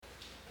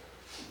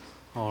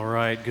All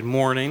right, good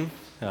morning.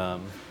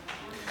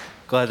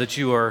 Glad that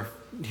you are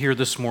here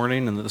this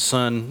morning and that the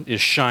sun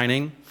is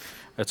shining.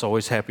 It's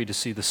always happy to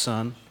see the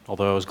sun,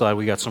 although I was glad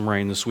we got some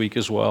rain this week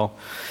as well.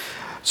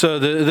 So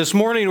this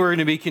morning we're going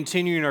to be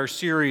continuing our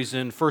series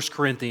in 1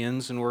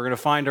 Corinthians, and we're going to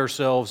find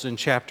ourselves in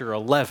chapter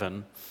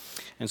 11.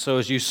 And so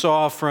as you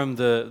saw from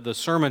the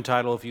sermon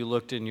title, if you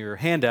looked in your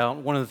handout,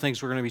 one of the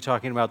things we're going to be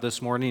talking about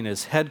this morning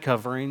is head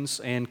coverings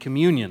and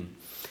communion.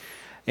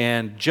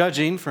 And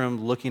judging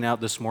from looking out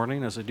this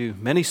morning, as I do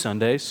many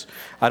Sundays,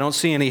 I don't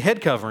see any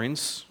head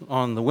coverings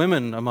on the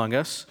women among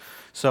us.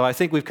 So I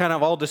think we've kind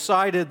of all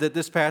decided that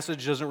this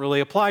passage doesn't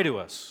really apply to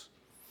us,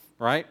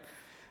 right?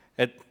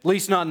 At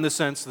least not in the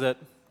sense that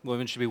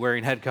women should be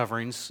wearing head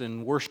coverings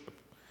in worship.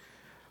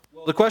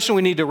 Well, the question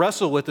we need to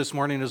wrestle with this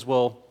morning is,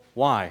 well,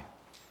 why?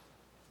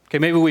 Okay,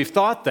 maybe we've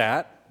thought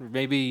that,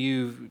 maybe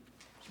you've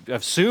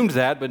assumed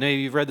that, but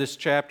maybe you've read this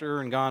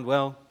chapter and gone,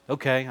 well,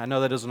 okay, I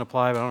know that doesn't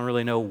apply, but I don't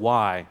really know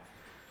why.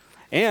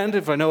 And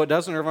if I know it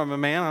doesn't, or if I'm a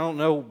man, I don't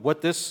know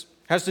what this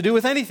has to do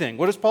with anything.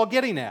 What is Paul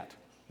getting at?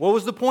 What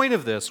was the point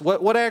of this?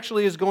 What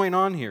actually is going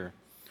on here?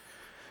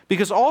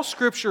 Because all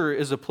Scripture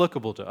is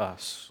applicable to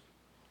us.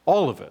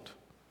 All of it.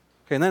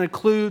 Okay, and that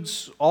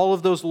includes all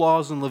of those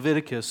laws in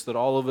Leviticus that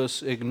all of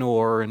us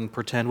ignore and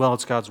pretend, well,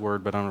 it's God's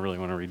Word, but I don't really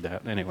want to read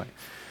that anyway.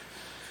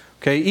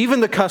 Okay, even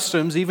the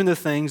customs, even the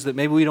things that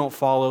maybe we don't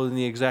follow in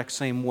the exact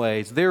same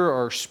ways, there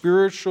are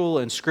spiritual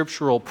and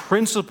scriptural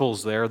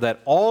principles there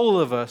that all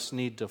of us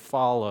need to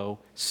follow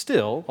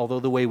still, although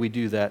the way we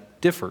do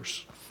that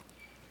differs.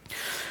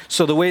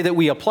 So the way that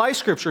we apply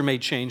Scripture may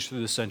change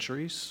through the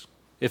centuries.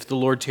 If the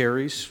Lord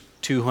tarries,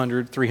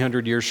 200,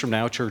 300 years from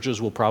now,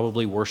 churches will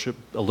probably worship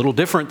a little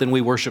different than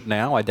we worship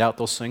now. I doubt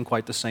they'll sing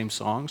quite the same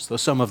songs, though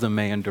some of them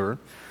may endure.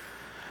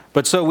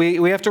 But so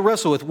we have to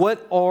wrestle with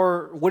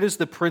what is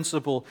the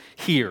principle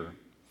here?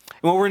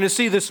 And what we're going to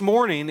see this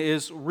morning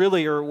is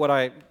really, or what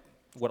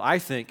I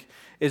think,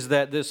 is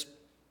that this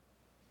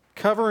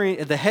covering,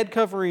 the head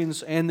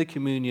coverings and the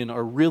communion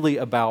are really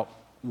about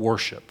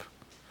worship.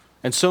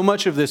 And so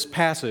much of this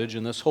passage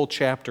and this whole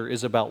chapter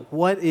is about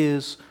what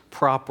is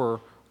proper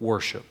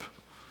worship.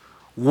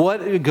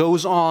 What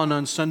goes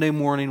on Sunday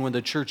morning when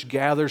the church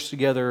gathers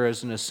together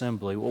as an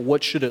assembly? Well,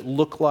 what should it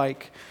look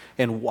like,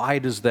 and why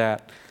does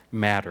that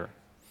matter?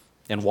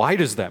 And why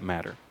does that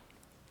matter?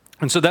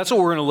 And so that's what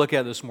we're going to look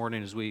at this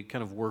morning as we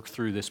kind of work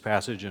through this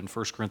passage in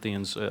 1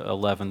 Corinthians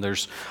 11.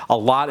 There's a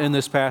lot in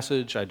this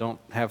passage. I don't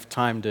have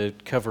time to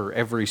cover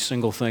every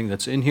single thing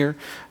that's in here.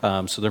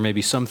 So there may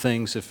be some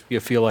things, if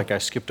you feel like I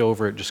skipped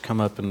over it, just come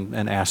up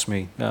and ask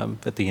me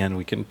at the end.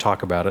 We can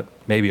talk about it.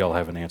 Maybe I'll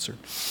have an answer.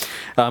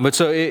 But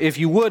so if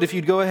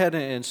you'd go ahead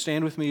and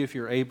stand with me if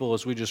you're able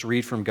as we just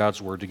read from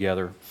God's Word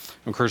together.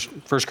 From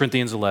 1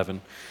 Corinthians 11.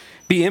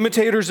 Be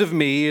imitators of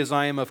me as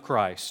I am of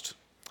Christ.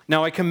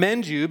 Now I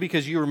commend you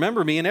because you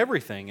remember me in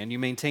everything, and you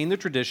maintain the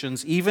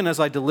traditions even as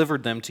I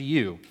delivered them to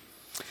you.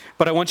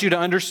 But I want you to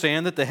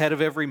understand that the head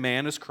of every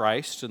man is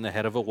Christ, and the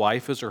head of a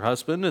wife is her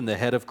husband, and the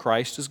head of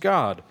Christ is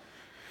God.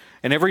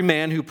 And every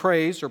man who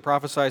prays or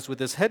prophesies with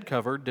his head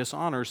covered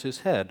dishonors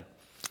his head.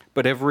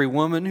 But every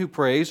woman who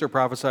prays or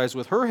prophesies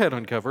with her head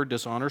uncovered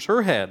dishonors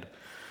her head,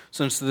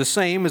 since the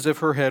same as if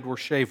her head were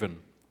shaven.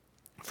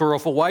 For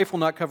if a wife will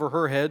not cover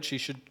her head, she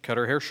should cut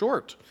her hair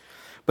short.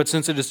 But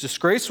since it is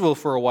disgraceful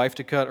for a wife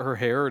to cut her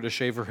hair or to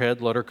shave her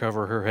head, let her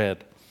cover her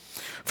head.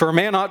 For a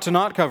man ought to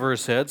not cover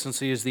his head, since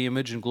he is the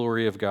image and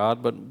glory of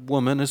God, but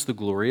woman is the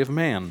glory of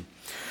man.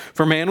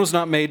 For man was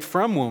not made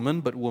from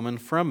woman, but woman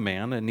from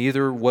man, and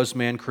neither was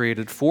man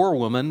created for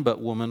woman, but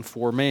woman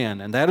for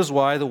man. And that is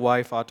why the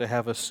wife ought to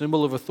have a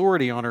symbol of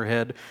authority on her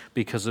head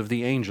because of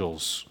the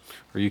angels.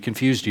 Are you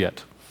confused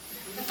yet?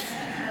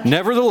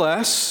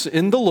 Nevertheless,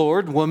 in the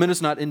Lord, woman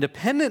is not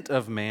independent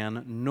of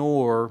man,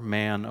 nor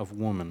man of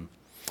woman.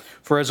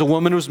 For as a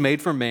woman was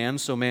made from man,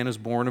 so man is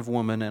born of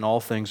woman, and all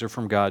things are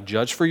from God.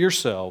 Judge for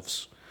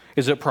yourselves.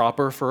 Is it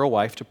proper for a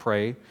wife to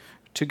pray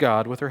to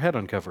God with her head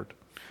uncovered?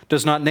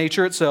 Does not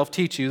nature itself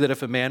teach you that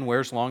if a man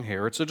wears long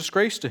hair, it's a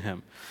disgrace to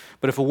him?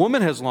 But if a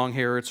woman has long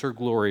hair, it's her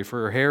glory,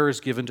 for her hair is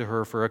given to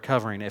her for a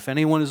covering. If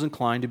anyone is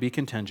inclined to be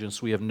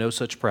contentious, we have no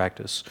such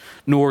practice,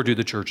 nor do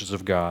the churches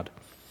of God.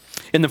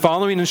 In the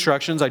following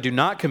instructions, I do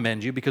not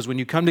commend you, because when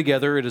you come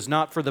together, it is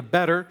not for the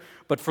better,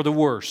 but for the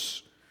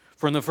worse.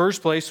 For in the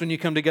first place, when you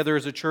come together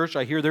as a church,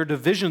 I hear there are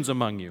divisions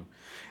among you.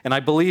 And I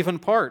believe in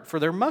part, for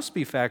there must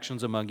be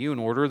factions among you in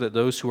order that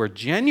those who are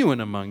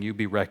genuine among you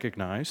be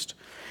recognized.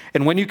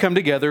 And when you come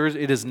together,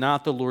 it is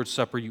not the Lord's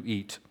Supper you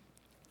eat.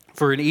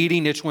 For in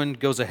eating, each one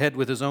goes ahead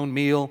with his own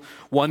meal.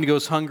 One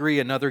goes hungry,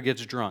 another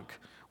gets drunk.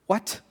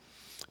 What?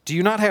 Do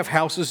you not have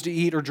houses to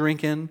eat or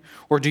drink in?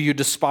 Or do you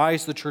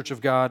despise the church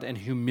of God and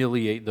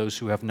humiliate those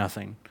who have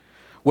nothing?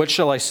 What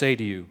shall I say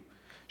to you?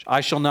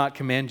 I shall not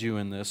command you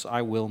in this.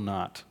 I will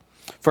not.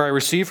 For I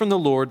received from the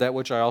Lord that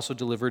which I also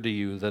delivered to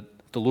you, that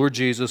the Lord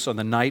Jesus, on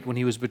the night when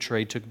he was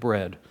betrayed, took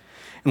bread.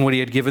 And when he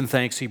had given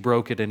thanks, he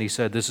broke it, and he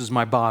said, "This is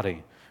my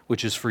body,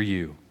 which is for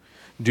you.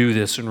 Do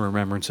this in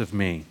remembrance of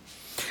me."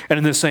 And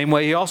in the same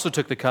way, he also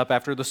took the cup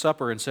after the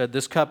supper and said,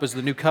 "This cup is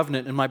the new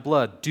covenant in my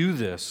blood. Do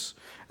this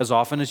as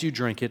often as you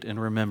drink it in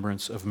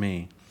remembrance of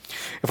me.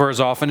 For as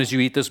often as you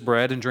eat this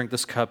bread and drink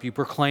this cup, you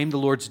proclaim the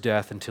Lord's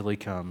death until he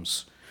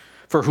comes.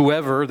 For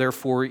whoever,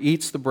 therefore,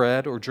 eats the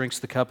bread or drinks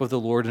the cup of the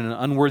Lord in an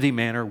unworthy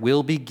manner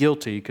will be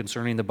guilty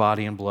concerning the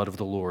body and blood of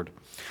the Lord.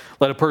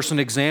 Let a person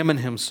examine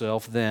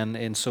himself then,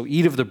 and so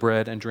eat of the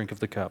bread and drink of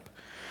the cup.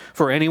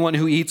 For anyone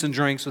who eats and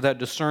drinks without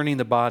discerning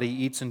the body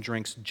eats and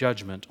drinks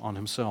judgment on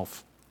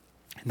himself.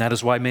 And that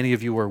is why many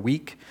of you are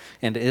weak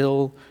and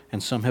ill,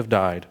 and some have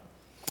died.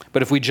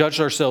 But if we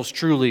judge ourselves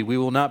truly, we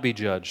will not be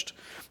judged.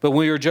 But when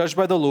we are judged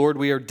by the Lord,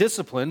 we are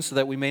disciplined so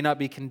that we may not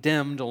be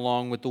condemned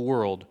along with the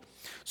world.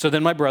 So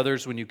then, my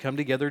brothers, when you come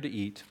together to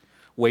eat,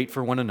 wait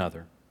for one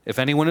another. If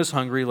anyone is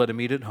hungry, let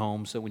him eat at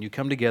home, so that when you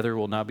come together, it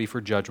will not be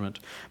for judgment.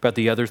 About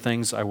the other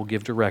things, I will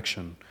give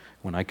direction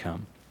when I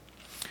come."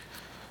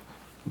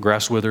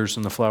 Grass withers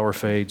and the flower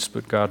fades,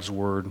 but God's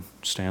word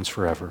stands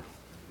forever.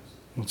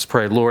 Let's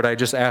pray. Lord, I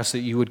just ask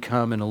that you would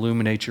come and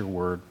illuminate your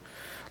word.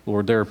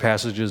 Lord, there are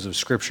passages of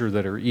Scripture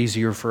that are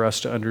easier for us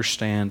to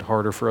understand,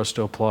 harder for us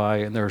to apply,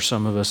 and there are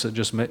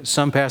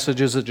some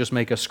passages that just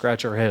make us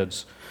scratch our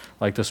heads,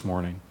 like this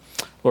morning.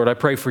 Lord, I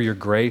pray for your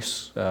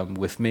grace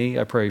with me.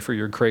 I pray for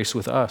your grace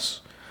with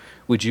us.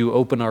 Would you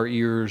open our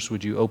ears?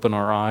 Would you open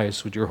our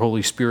eyes? Would your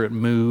Holy Spirit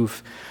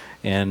move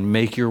and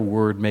make your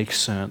word make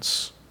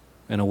sense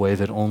in a way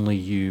that only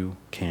you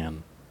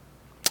can?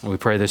 And we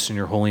pray this in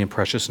your holy and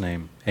precious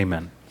name.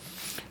 Amen.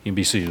 You can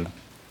be seated.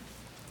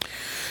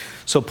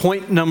 So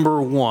point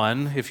number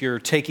one, if you're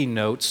taking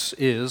notes,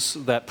 is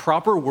that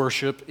proper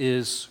worship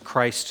is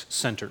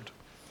Christ-centered.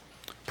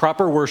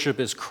 Proper worship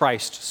is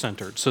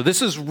Christ-centered. So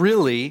this is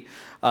really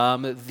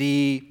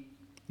the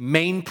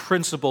main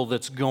principle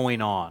that's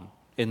going on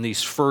in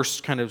these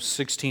first kind of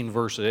 16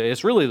 verses.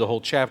 It's really the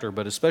whole chapter,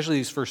 but especially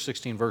these first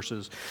 16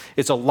 verses.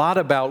 It's a lot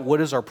about what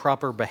is our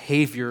proper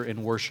behavior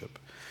in worship.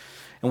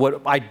 And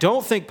what I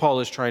don't think Paul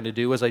is trying to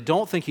do is I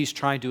don't think he's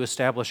trying to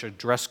establish a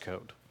dress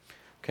code.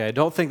 Okay, I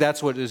don't think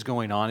that's what is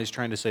going on. He's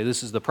trying to say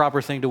this is the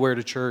proper thing to wear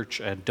to church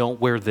and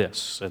don't wear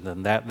this. And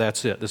then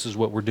that's it. This is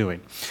what we're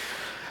doing.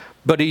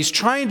 But he's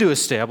trying to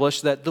establish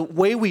that the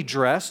way we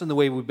dress and the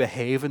way we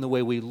behave and the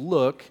way we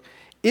look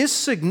is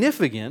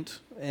significant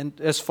and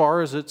as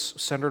far as it's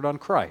centered on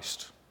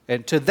Christ.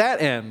 And to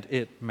that end,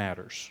 it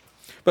matters.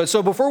 But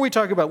so before we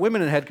talk about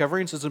women and head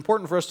coverings, it's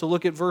important for us to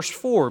look at verse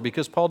 4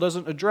 because Paul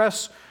doesn't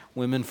address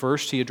women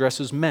first, he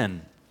addresses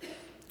men.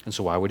 And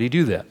so why would he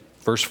do that?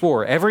 Verse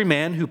 4, "Every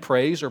man who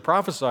prays or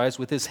prophesies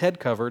with his head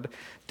covered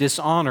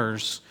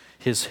dishonors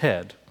his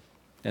head."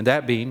 And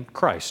that being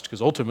Christ,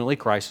 because ultimately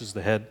Christ is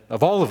the head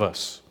of all of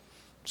us.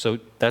 So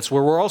that's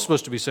where we're all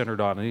supposed to be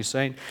centered on. And he's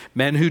saying,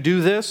 men who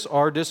do this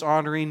are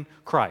dishonoring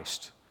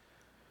Christ.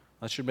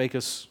 That should make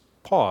us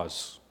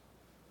pause.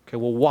 Okay,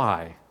 well,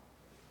 why?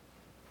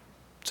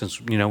 Since,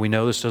 we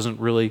know this doesn't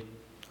really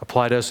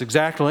apply to us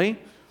exactly.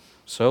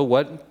 So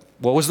what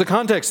was the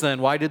context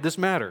then? Why did this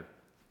matter?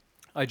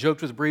 I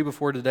joked with Bree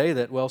before today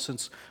that,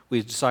 since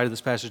we decided this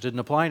passage didn't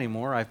apply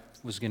anymore, I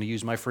was going to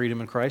use my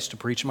freedom in Christ to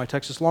preach in my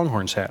Texas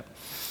Longhorns hat.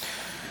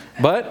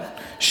 But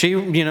she,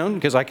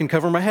 because I can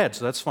cover my head,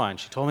 so that's fine.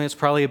 She told me it's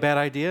probably a bad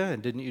idea,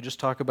 and didn't you just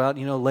talk about,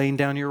 laying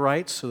down your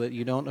rights so that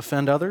you don't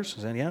offend others?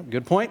 I said, yeah,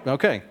 good point.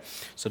 Okay.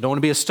 So don't want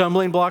to be a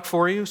stumbling block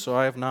for you, so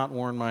I have not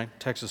worn my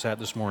Texas hat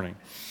this morning.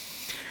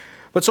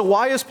 But so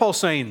why is Paul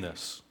saying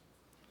this?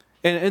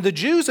 And the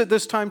Jews at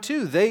this time,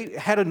 too, they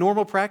had a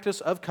normal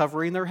practice of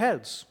covering their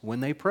heads when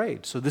they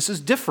prayed. So this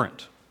is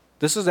different.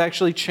 This is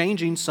actually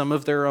changing some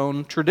of their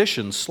own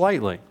traditions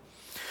slightly.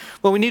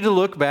 Well, we need to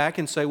look back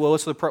and say,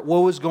 what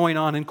was going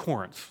on in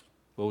Corinth?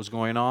 What was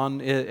going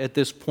on at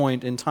this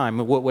point in time?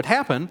 And what would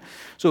happen,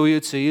 so we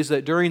would see, is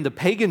that during the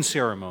pagan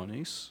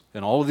ceremonies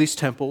and all of these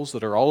temples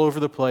that are all over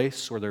the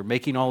place, where they're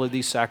making all of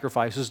these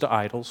sacrifices to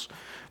idols,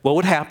 what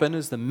would happen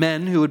is the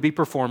men who would be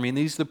performing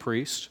these, the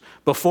priests,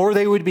 before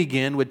they would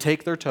begin, would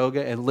take their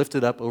toga and lift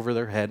it up over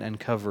their head and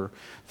cover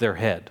their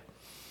head.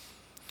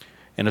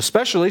 And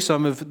especially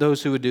some of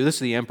those who would do this,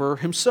 the emperor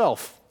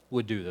himself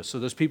would do this. So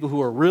those people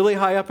who are really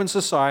high up in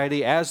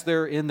society, as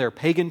they're in their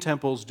pagan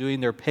temples doing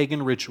their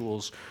pagan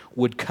rituals,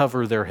 would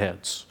cover their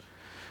heads.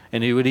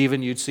 And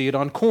you'd see it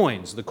on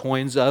coins, the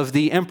coins of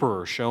the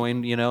emperor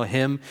showing,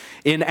 him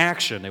in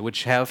action. It would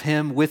have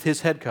him with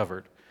his head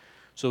covered.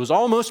 So it was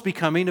almost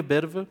becoming a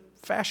bit of a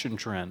fashion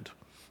trend,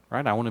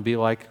 right? I want to be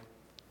like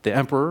the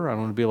emperor. I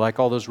want to be like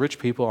all those rich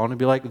people. I want to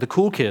be like the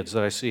cool kids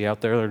that I see out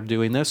there that are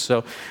doing this.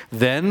 So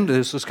then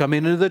this was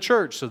coming into the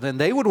church. So then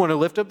they would want to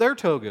lift up their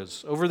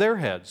togas over their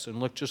heads and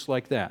look just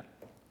like that.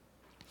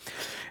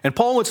 And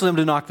Paul wants them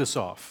to knock this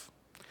off.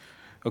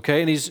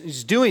 Okay, and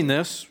he's doing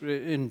this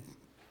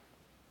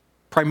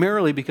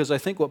primarily because I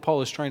think what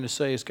Paul is trying to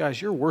say is,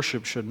 guys, your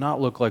worship should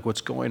not look like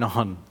what's going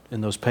on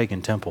in those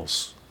pagan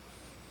temples.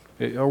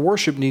 Our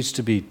worship needs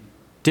to be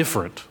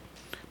different.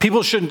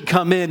 People shouldn't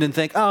come in and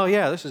think, oh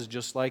yeah, this is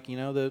just like,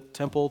 the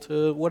temple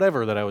to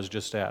whatever that I was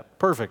just at.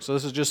 Perfect. So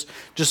this is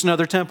just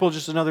another temple,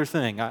 just another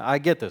thing. I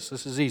get this.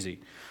 This is easy.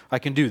 I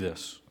can do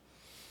this.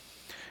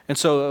 And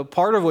so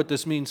part of what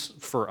this means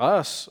for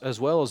us as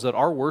well is that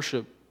our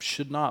worship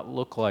should not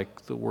look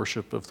like the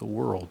worship of the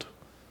world.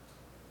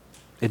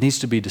 It needs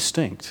to be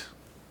distinct.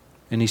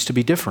 It needs to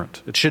be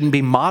different. It shouldn't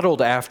be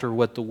modeled after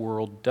what the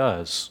world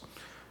does.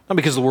 Not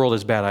because the world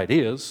has bad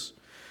ideas,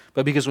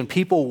 but because when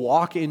people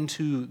walk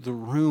into the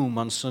room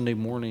on Sunday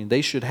morning,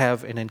 they should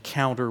have an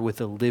encounter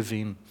with a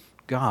living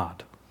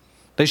God.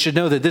 They should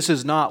know that this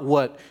is not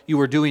what you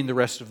are doing the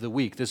rest of the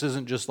week. This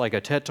isn't just like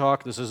a TED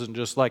Talk. This isn't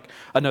just like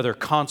another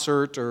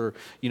concert or,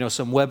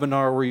 some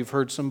webinar where you've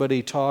heard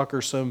somebody talk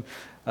or some,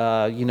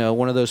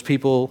 one of those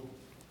people,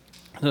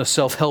 a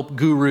self-help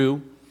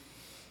guru.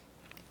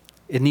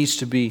 It needs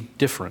to be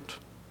different.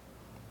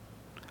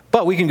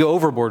 But we can go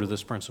overboard with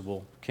this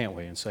principle, can't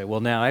we? And say, well,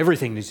 now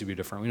everything needs to be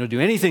different. We don't do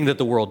anything that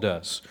the world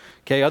does.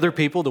 Okay, other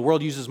people, the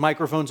world uses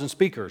microphones and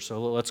speakers,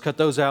 so let's cut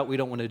those out. We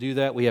don't want to do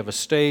that. We have a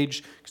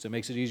stage because it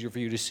makes it easier for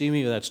you to see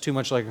me. That's too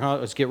much like,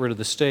 let's get rid of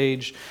the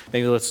stage.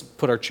 Maybe let's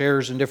put our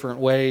chairs in different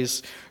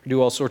ways,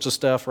 do all sorts of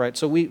stuff, right?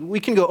 So we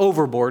can go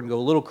overboard and go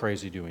a little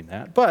crazy doing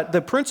that. But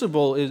the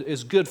principle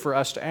is good for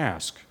us to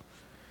ask.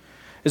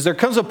 Is there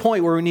comes a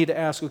point where we need to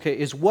ask, okay,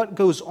 is what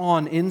goes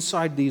on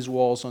inside these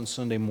walls on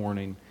Sunday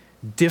morning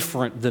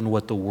different than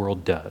what the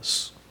world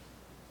does?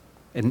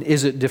 And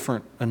is it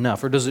different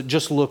enough? Or does it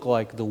just look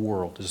like the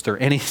world? Is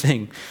there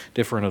anything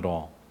different at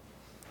all?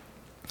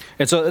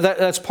 And so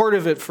that's part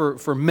of it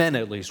for men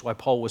at least, why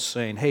Paul was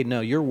saying, hey,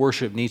 no, your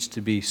worship needs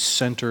to be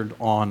centered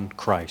on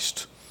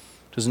Christ.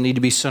 It doesn't need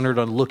to be centered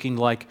on looking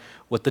like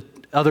what the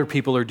other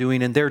people are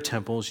doing in their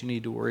temples. You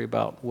need to worry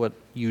about what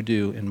you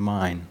do in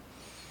mine.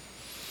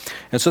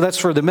 And so that's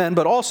for the men,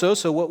 but also,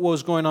 so what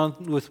was going on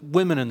with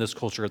women in this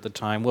culture at the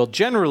time? Well,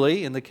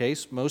 generally, in the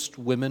case, most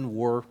women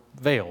wore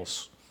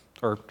veils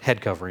or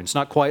head coverings.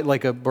 Not quite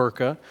like a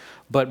burqa,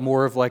 but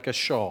more of like a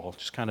shawl,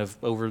 just kind of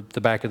over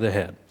the back of the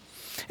head.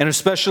 And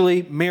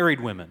especially married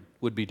women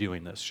would be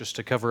doing this, just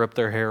to cover up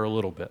their hair a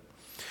little bit.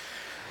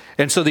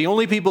 And so the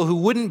only people who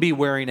wouldn't be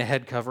wearing a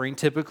head covering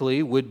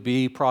typically would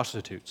be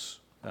prostitutes.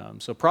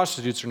 So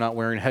prostitutes are not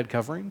wearing head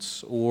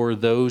coverings, or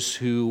those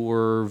who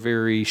were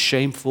very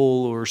shameful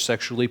or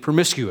sexually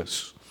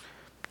promiscuous,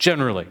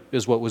 generally,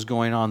 is what was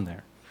going on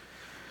there.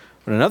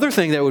 But another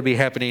thing that would be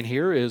happening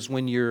here is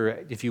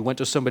if you went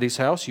to somebody's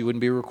house, you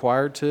wouldn't be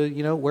required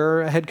to,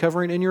 wear a head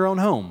covering in your own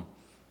home,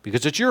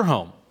 because it's your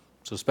home.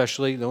 So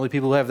especially the only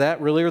people who have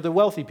that really are the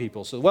wealthy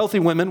people. So wealthy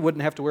women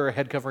wouldn't have to wear a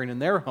head covering in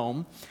their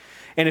home.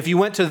 And if you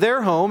went to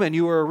their home and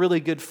you were a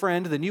really good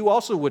friend, then you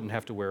also wouldn't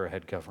have to wear a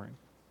head covering.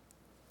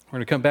 We're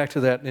going to come back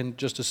to that in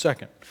just a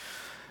second.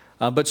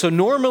 But so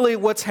normally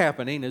what's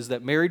happening is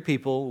that married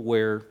people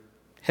wear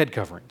head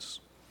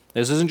coverings.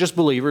 This isn't just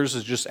believers,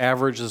 it's just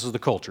average, this is the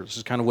culture. This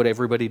is kind of what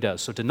everybody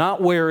does. So to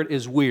not wear it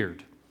is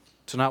weird.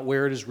 To not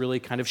wear it is really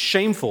kind of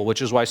shameful,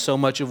 which is why so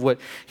much of what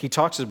he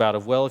talks about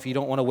if you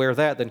don't want to wear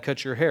that, then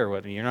cut your hair.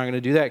 Well, you're not going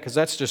to do that because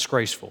that's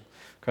disgraceful,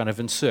 kind of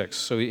in 6.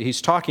 So he's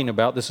talking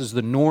about this is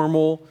the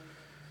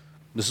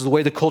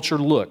way the culture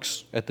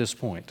looks at this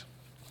point.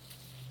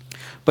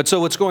 But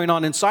so what's going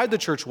on inside the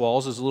church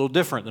walls is a little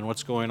different than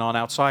what's going on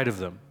outside of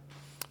them.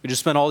 We just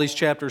spent all these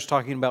chapters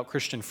talking about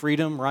Christian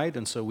freedom, right?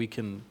 And so we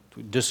can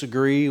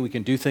disagree, we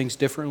can do things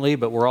differently,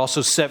 but we're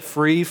also set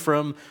free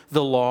from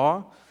the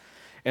law.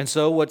 And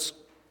so what's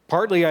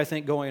partly, I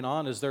think, going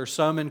on is there are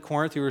some in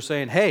Corinth who are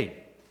saying, hey,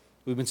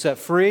 we've been set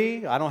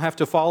free. I don't have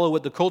to follow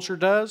what the culture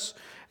does.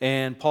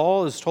 And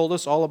Paul has told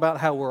us all about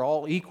how we're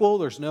all equal.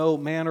 There's no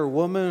man or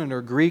woman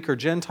or Greek or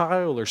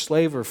Gentile or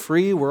slave or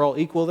free. We're all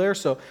equal there.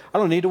 So I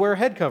don't need to wear a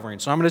head covering.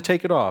 So I'm going to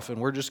take it off.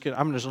 And I'm just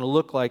going to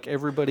look like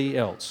everybody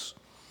else.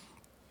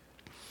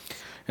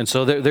 And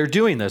so they're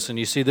doing this. And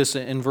you see this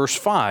in verse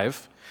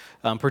 5,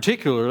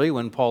 particularly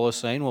when Paul is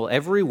saying, well,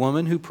 every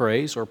woman who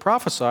prays or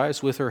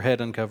prophesies with her head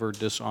uncovered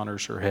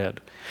dishonors her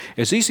head.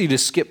 It's easy to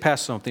skip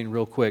past something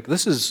real quick.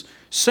 This is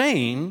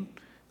saying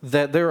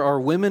that there are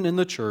women in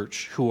the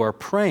church who are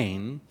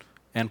praying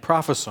and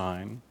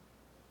prophesying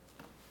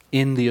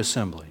in the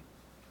assembly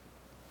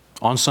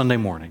on Sunday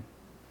morning.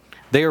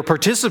 They are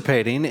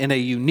participating in a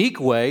unique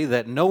way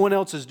that no one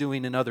else is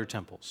doing in other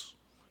temples.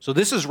 So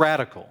this is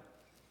radical.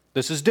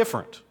 This is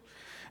different.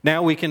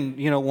 Now we can,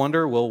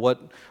 wonder, well,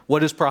 what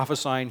does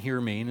prophesying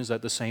here mean? Is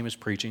that the same as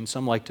preaching?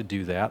 Some like to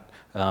do that.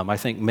 I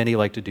think many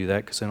like to do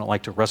that because they don't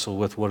like to wrestle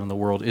with what in the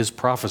world is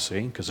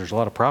prophecy, because there's a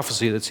lot of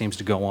prophecy that seems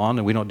to go on,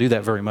 and we don't do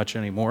that very much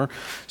anymore.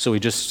 So we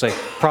just say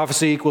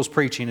prophecy equals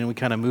preaching, and we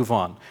kind of move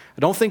on.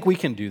 I don't think we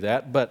can do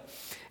that, but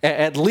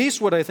at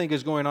least what I think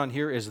is going on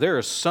here is there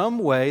is some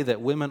way that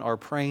women are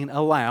praying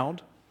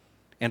aloud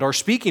and are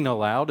speaking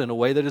aloud in a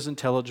way that is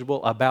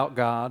intelligible about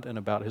God and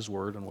about His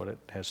Word and what it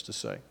has to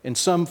say, in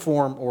some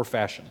form or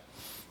fashion.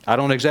 I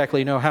don't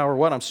exactly know how or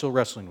what. I'm still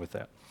wrestling with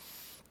that.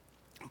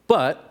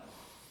 But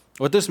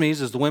what this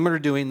means is the women are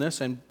doing this,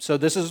 and so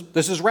this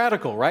is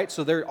radical, right?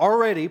 So they're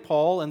already,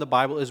 Paul in the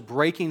Bible is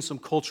breaking some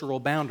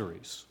cultural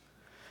boundaries.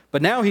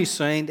 But now he's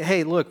saying,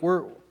 hey, look,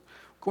 we're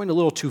going a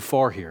little too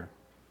far here.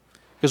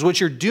 Because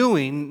what you're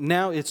doing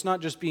now, it's not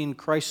just being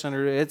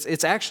Christ-centered,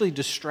 it's actually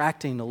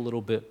distracting a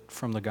little bit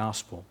from the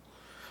gospel.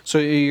 So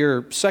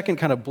your second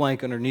kind of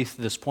blank underneath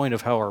this point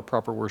of how our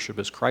proper worship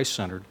is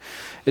Christ-centered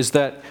is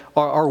that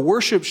our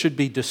worship should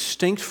be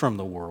distinct from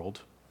the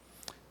world,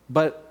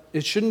 but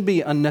it shouldn't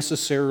be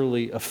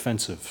unnecessarily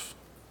offensive.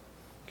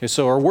 Okay,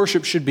 so our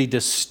worship should be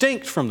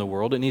distinct from the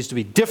world. It needs to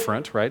be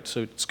different, right?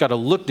 So it's got to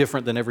look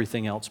different than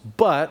everything else,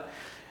 but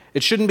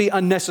it shouldn't be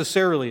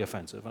unnecessarily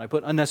offensive. And I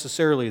put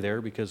unnecessarily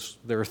there because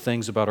there are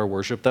things about our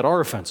worship that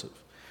are offensive.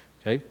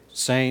 Okay,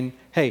 saying,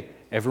 hey,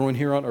 everyone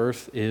here on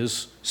earth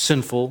is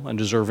sinful and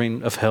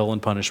deserving of hell and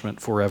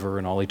punishment forever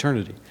and all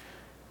eternity.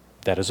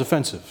 That is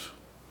offensive.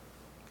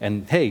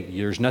 And hey,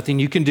 there's nothing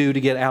you can do to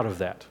get out of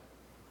that.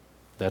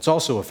 That's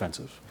also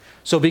offensive.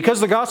 So because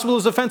the gospel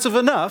is offensive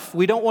enough,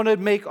 we don't want to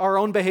make our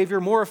own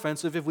behavior more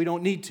offensive if we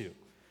don't need to.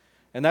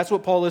 And that's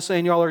what Paul is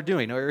saying y'all are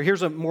doing. Or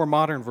here's a more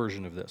modern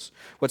version of this.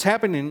 What's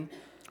happening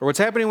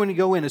when you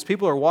go in is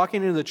people are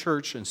walking into the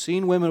church and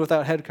seeing women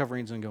without head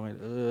coverings and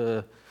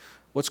going,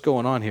 what's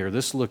going on here?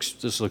 This looks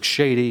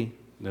shady.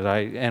 Did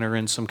I enter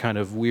in some kind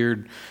of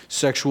weird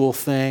sexual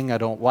thing? I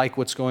don't like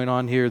what's going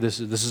on here. This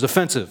is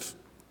offensive.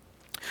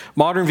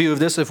 Modern view of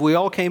this, if we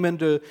all came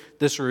into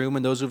this room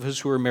and those of us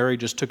who are married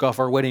just took off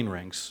our wedding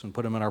rings and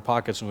put them in our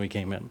pockets when we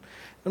came in, it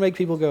would make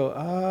people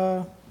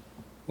go,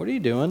 what are you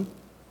doing?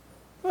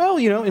 Well,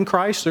 in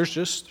Christ,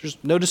 there's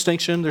no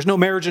distinction. There's no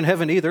marriage in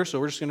heaven either, so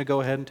we're just going to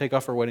go ahead and take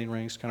off our wedding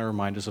rings, kind of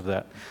remind us of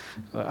that.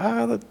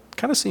 That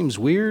kind of seems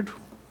weird.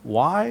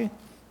 Why?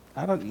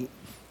 I don't,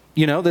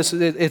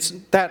 it's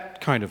that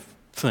kind of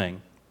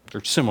thing.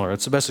 They're similar.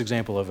 It's the best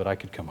example of it I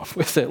could come up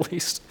with, at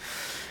least.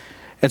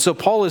 And so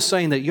Paul is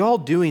saying that y'all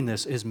doing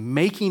this is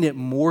making it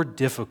more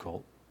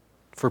difficult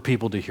for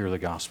people to hear the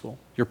gospel.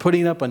 You're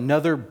putting up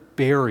another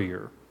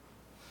barrier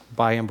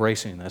by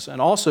embracing this. And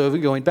also,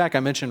 going back, I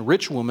mentioned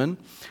rich women,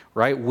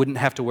 right, wouldn't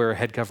have to wear a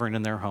head covering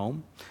in their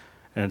home.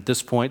 And at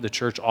this point, the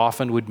church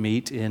often would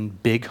meet in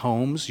big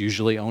homes,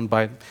 usually owned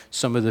by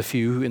some of the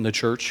few in the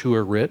church who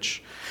are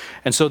rich.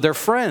 And so their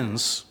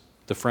friends,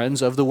 the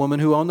friends of the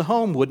woman who owned the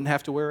home, wouldn't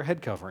have to wear a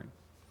head covering.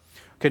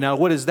 Okay, now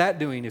what is that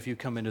doing if you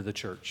come into the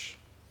church?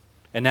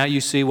 And now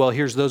you see, well,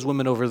 here's those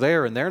women over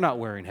there, and they're not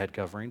wearing head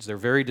coverings. They're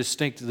very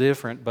distinct,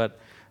 different, but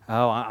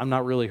I'm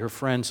not really her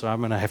friend, so I'm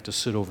going to have to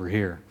sit over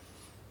here.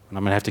 And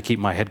I'm going to have to keep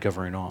my head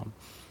covering on.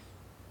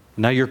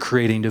 Now you're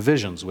creating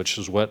divisions, which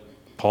is what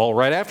Paul,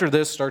 right after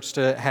this, starts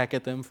to hack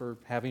at them for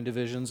having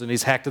divisions. And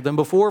he's hacked at them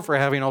before for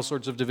having all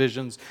sorts of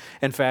divisions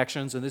and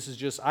factions. And this is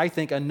just, I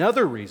think,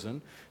 another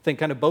reason. I think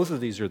kind of both of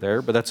these are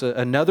there, but that's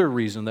another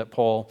reason that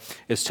Paul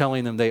is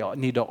telling them they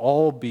need to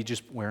all be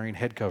just wearing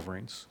head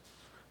coverings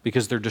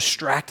because they're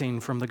distracting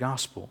from the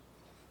gospel.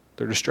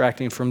 They're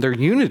distracting from their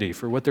unity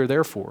for what they're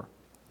there for.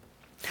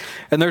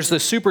 And there's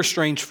this super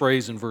strange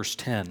phrase in verse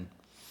 10.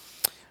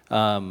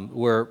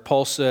 Where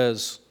Paul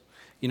says,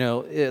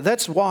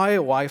 that's why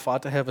a wife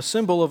ought to have a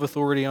symbol of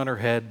authority on her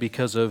head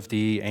because of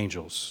the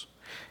angels.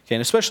 Okay,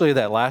 and especially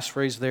that last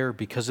phrase there,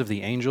 because of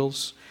the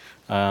angels.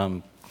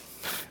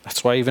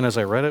 That's why even as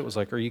I read it, I was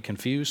like, are you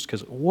confused?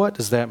 Because what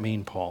does that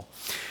mean, Paul?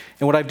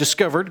 And what I've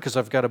discovered, because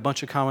I've got a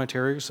bunch of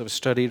commentaries I've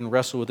studied and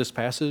wrestled with this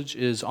passage,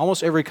 is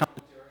almost every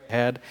commentary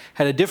I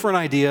had a different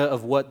idea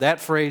of what that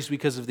phrase,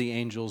 because of the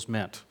angels,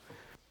 meant.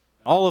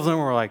 All of them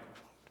were like,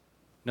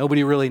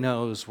 nobody really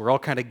knows. We're all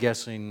kind of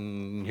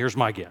guessing. Here's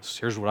my guess.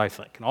 Here's what I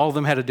think. And all of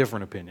them had a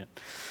different opinion.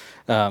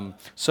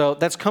 So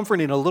that's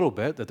comforting a little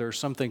bit that there are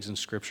some things in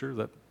Scripture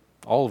that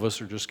all of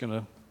us are just going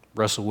to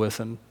wrestle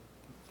with and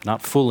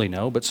not fully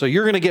know. But so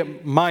you're going to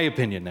get my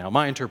opinion now,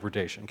 my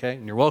interpretation, okay?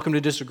 And you're welcome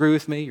to disagree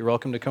with me. You're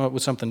welcome to come up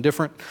with something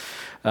different.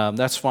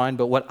 That's fine.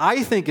 But what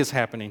I think is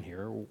happening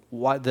here,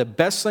 the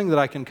best thing that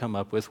I can come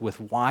up with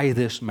why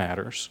this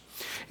matters,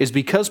 is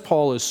because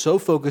Paul is so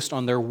focused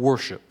on their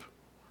worship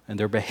and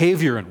their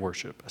behavior in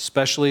worship,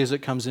 especially as it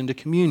comes into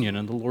communion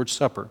and the Lord's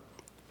Supper.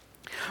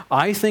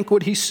 I think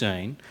what he's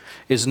saying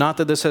is not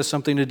that this has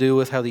something to do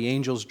with how the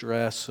angels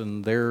dress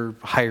and their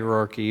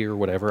hierarchy or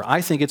whatever.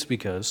 I think it's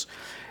because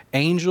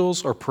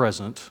angels are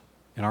present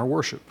in our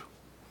worship.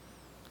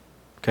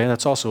 Okay,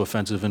 that's also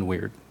offensive and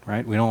weird,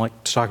 right? We don't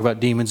like to talk about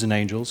demons and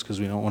angels because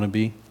we don't want to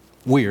be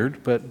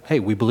weird, but hey,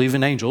 we believe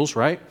in angels,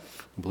 right?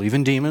 We believe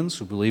in demons.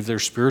 We believe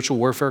there's spiritual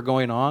warfare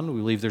going on. We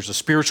believe there's a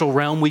spiritual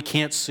realm we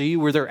can't see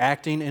where they're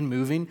acting and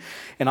moving.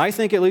 And I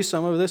think at least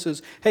some of this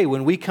is, hey,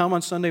 when we come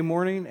on Sunday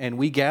morning and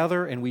we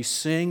gather and we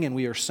sing and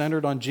we are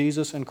centered on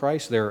Jesus and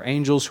Christ, there are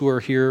angels who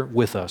are here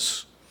with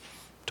us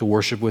to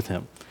worship with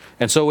Him.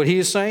 And so what he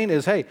is saying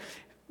is, hey,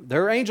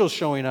 there are angels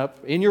showing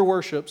up in your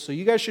worship, so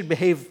you guys should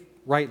behave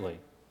rightly,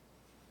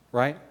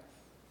 right?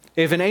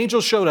 If an angel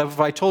showed up, if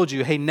I told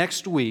you, hey,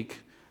 next week,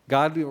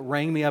 God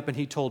rang me up and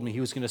He told me He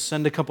was going to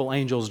send a couple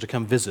angels to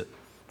come visit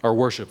our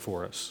worship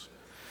for us.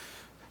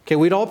 Okay,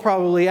 we'd all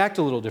probably act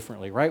a little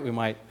differently, right? We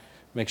might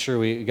make sure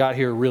we got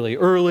here really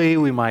early.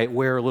 We might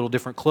wear a little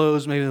different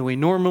clothes maybe than we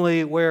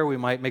normally wear. We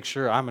might make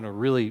sure I'm going to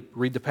really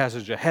read the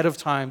passage ahead of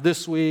time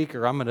this week,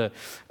 or I'm going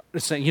to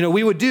say,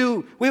 we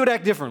would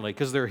act differently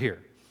because they're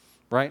here,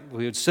 right?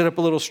 We would sit up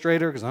a little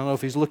straighter because I don't know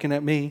if He's looking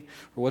at me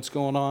or what's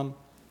going on.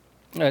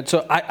 And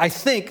so I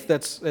think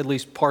that's at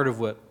least part of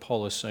what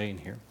Paul is saying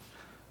here,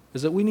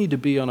 is that we need to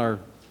be on our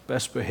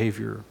best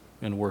behavior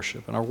in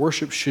worship, and our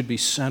worship should be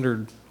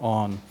centered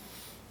on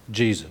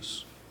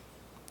Jesus.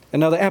 And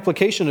now the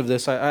application of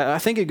this, I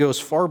think it goes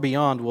far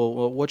beyond,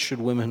 well, what should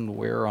women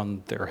wear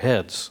on their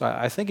heads?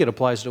 I think it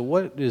applies to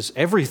what is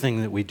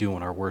everything that we do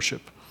in our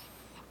worship,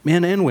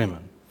 men and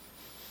women,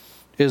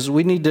 is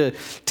we need to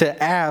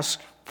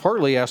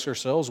partly ask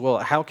ourselves, well,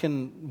 how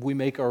can we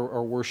make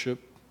our worship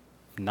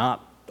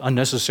not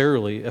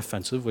unnecessarily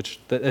offensive, which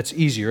that's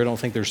easier. I don't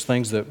think there's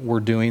things that we're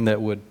doing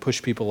that would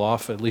push people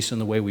off, at least in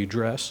the way we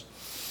dress,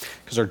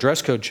 because our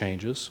dress code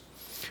changes.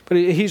 But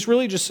he's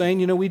really just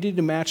saying, we need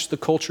to match the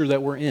culture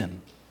that we're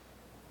in.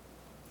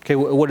 Okay,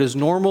 what is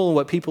normal and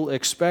what people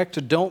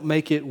expect, don't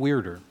make it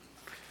weirder.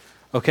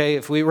 Okay,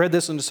 if we read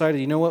this and decided,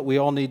 you know what, we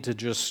all need to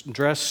just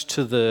dress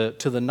to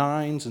the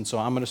nines, and so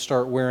I'm going to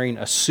start wearing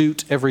a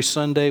suit every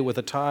Sunday with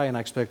a tie, and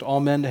I expect all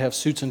men to have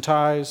suits and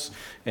ties,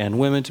 and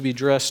women to be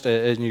dressed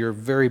in your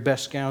very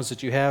best gowns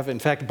that you have. In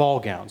fact,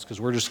 ball gowns,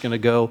 because we're just going to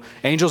go,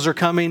 angels are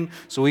coming,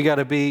 so we got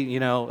to be,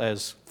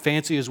 as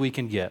fancy as we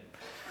can get.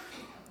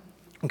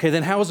 Okay,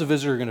 then how is a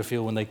visitor going to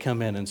feel when they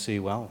come in and see,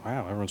 wow,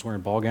 everyone's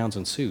wearing ball gowns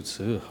and suits.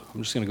 Ugh,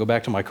 I'm just going to go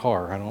back to my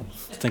car. I don't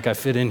think I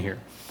fit in here.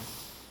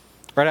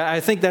 Right? I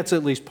think that's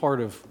at least part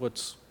of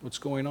what's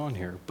going on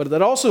here. But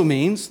that also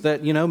means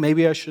that,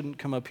 maybe I shouldn't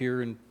come up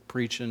here and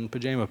preach in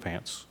pajama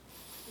pants.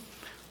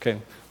 Okay,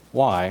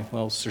 why?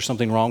 Well, is there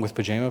something wrong with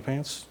pajama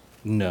pants?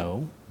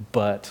 No,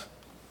 but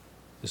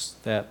does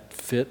that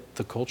fit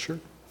the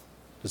culture?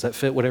 Does that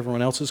fit what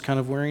everyone else is kind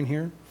of wearing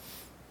here?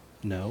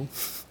 No.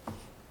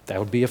 That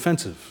would be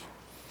offensive,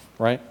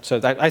 right? So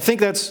I think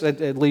that's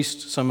at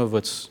least some of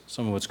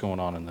what's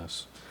going on in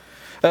this.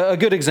 A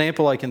good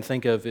example I can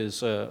think of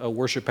is a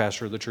worship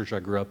pastor of the church I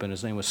grew up in.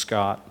 His name was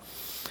Scott.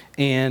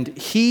 And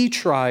he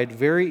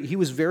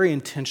was very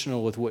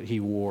intentional with what he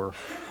wore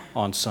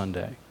on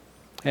Sunday.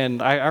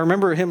 And I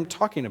remember him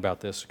talking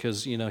about this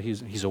because,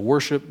 he's a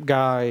worship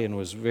guy and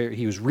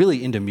he was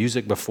really into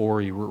music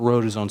before. He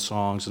wrote his own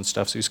songs and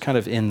stuff, so he's kind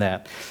of in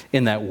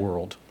that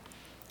world.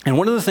 And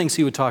one of the things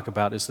he would talk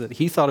about is that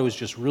he thought it was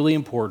just really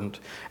important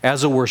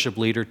as a worship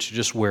leader to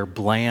just wear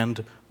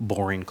bland,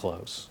 boring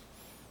clothes.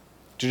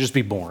 To just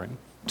be boring,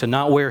 to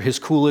not wear his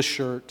coolest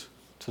shirt,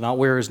 to not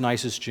wear his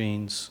nicest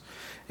jeans.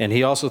 And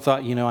he also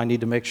thought, I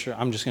need to make sure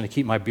I'm just going to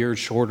keep my beard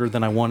shorter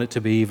than I want it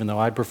to be, even though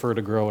I'd prefer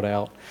to grow it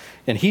out.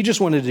 And he just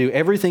wanted to do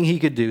everything he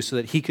could do so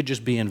that he could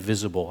just be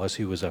invisible as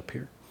he was up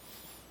here.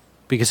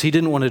 Because he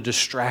didn't want to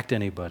distract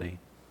anybody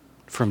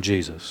from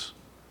Jesus.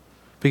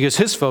 Because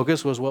his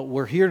focus was, well,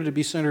 we're here to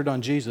be centered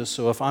on Jesus,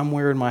 so if I'm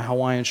wearing my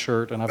Hawaiian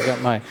shirt and I've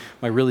got my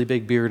really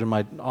big beard and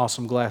my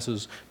awesome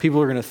glasses, people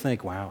are going to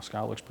think, wow,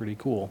 Scott looks pretty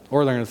cool.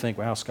 Or they're going to think,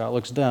 wow, Scott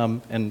looks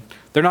dumb. And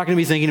they're not going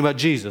to be thinking about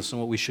Jesus and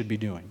what we should be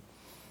doing.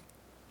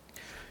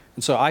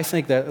 And so I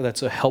think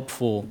that's a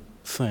helpful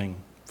thing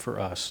for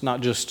us, not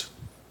just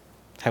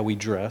how we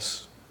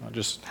dress, not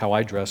just how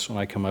I dress when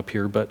I come up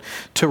here, but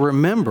to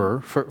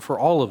remember for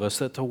all of us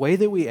that the way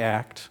that we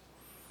act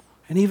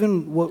and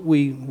even what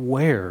we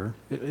wear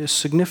is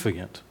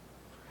significant.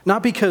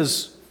 Not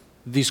because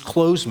these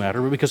clothes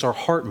matter, but because our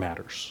heart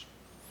matters.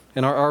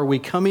 And are we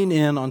coming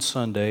in on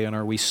Sunday and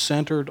are we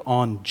centered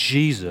on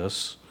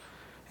Jesus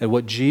and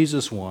what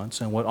Jesus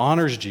wants and what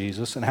honors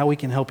Jesus and how we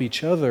can help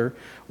each other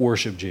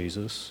worship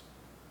Jesus?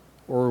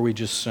 Or are we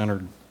just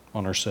centered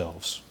on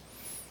ourselves?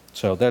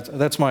 So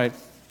that's my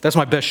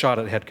best shot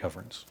at head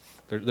coverings.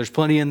 There's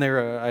plenty in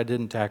there I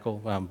didn't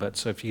tackle, but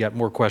so if you got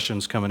more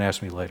questions, come and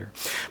ask me later.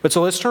 But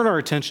so let's turn our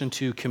attention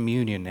to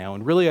communion now.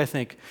 And really, I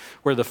think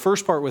where the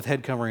first part with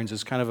head coverings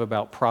is kind of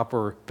about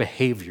proper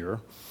behavior,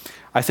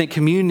 I think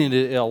communion,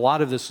 a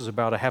lot of this is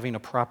about having a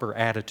proper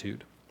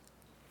attitude.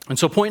 And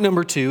so point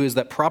number 2 is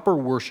that proper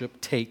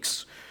worship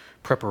takes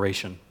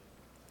preparation.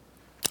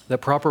 That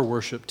proper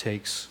worship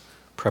takes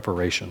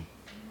preparation.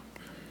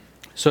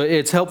 So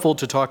it's helpful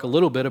to talk a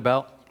little bit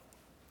about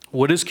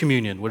what is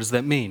communion? What does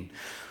that mean?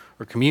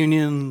 Or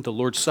communion, the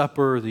Lord's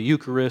Supper, the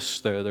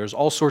Eucharist, there's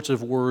all sorts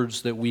of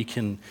words that we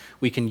can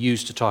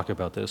use to talk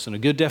about this. And a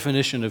good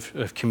definition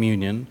of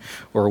communion,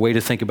 or a way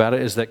to think about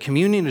it, is that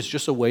communion is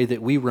just a way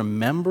that we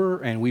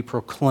remember and we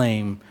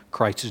proclaim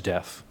Christ's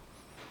death.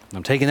 And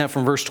I'm taking that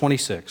from verse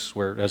 26,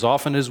 where as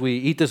often as we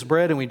eat this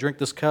bread and we drink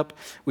this cup,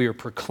 we are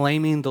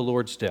proclaiming the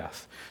Lord's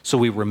death. So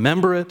we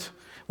remember it,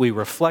 we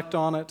reflect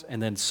on it,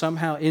 and then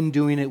somehow in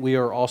doing it, we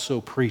are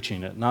also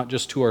preaching it, not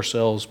just to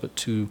ourselves, but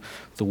to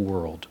the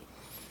world.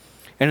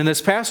 And in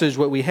this passage,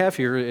 what we have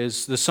here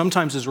is this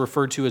sometimes is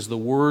referred to as the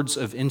words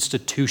of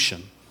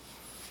institution.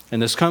 And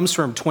this comes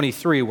from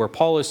 23, where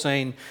Paul is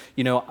saying,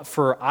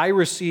 for I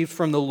received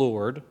from the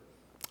Lord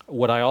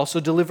what I also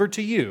delivered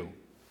to you.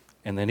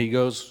 And then he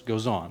goes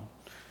on.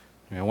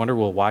 And I wonder,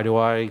 well,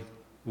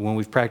 when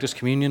we've practiced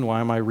communion,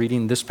 why am I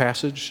reading this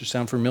passage? Does it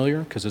sound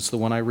familiar? Because it's the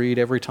one I read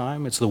every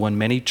time. It's the one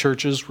many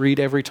churches read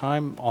every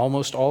time,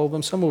 almost all of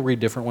them. Some will read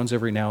different ones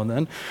every now and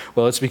then.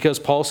 Well, it's because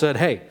Paul said,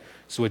 hey,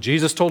 so what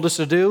Jesus told us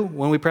to do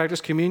when we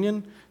practice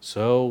communion,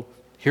 so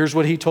here's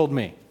what he told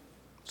me.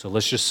 So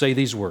let's just say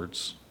these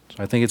words.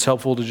 So I think it's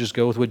helpful to just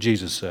go with what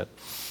Jesus said.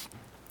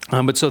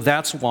 But so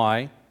that's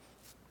why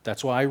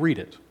I read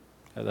it.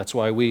 That's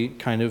why we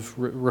kind of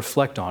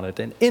reflect on it.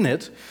 And in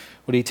it,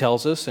 what he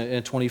tells us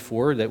in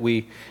 24,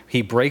 that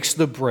he breaks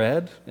the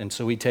bread, and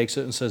so he takes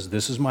it and says,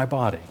 this is my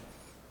body,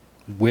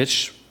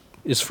 which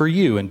is for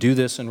you, and do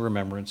this in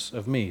remembrance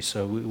of me.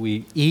 So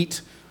we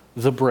eat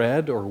the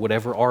bread, or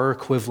whatever our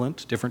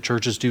equivalent. Different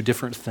churches do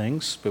different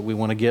things, but we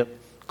want to get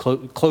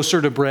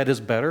closer to bread is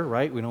better,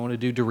 right? We don't want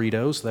to do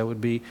Doritos. That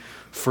would be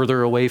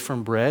further away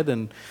from bread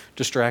and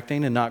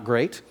distracting and not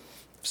great.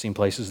 I've seen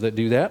places that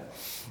do that.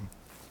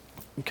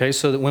 Okay,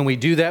 so that when we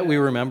do that, we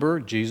remember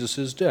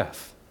Jesus'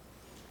 death.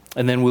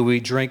 And then when we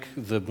drink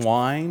the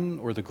wine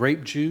or the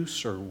grape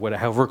juice or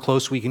however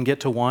close we can get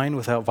to wine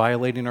without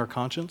violating our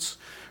conscience,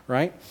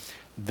 right?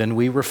 Then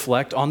we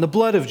reflect on the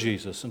blood of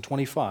Jesus in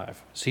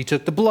 25. So he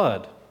took the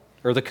blood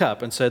or the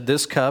cup and said,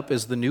 this cup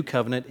is the new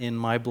covenant in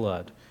my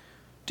blood.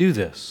 Do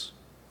this.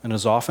 And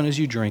as often as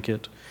you drink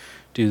it,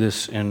 do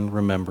this in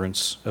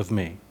remembrance of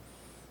me,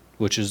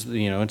 which is,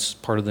 it's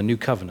part of the new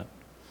covenant.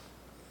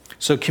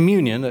 So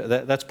communion,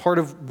 that's part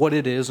of what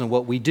it is and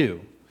what we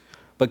do.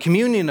 But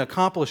communion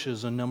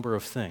accomplishes a number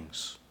of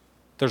things.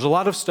 There's a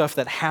lot of stuff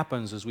that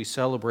happens as we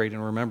celebrate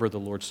and remember the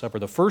Lord's Supper.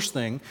 The first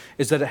thing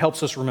is that it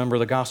helps us remember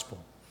the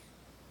gospel.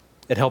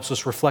 It helps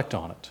us reflect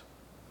on it.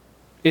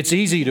 It's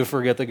easy to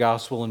forget the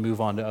gospel and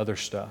move on to other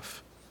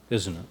stuff,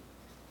 isn't it?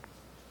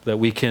 That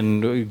we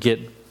can get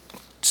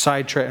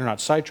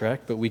not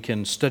sidetracked, but we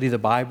can study the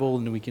Bible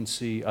and we can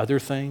see other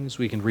things.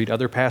 We can read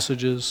other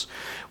passages.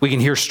 We can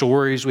hear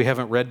stories we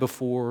haven't read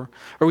before.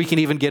 Or we can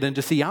even get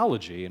into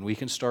theology and we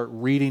can start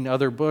reading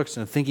other books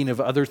and thinking of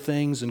other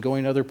things and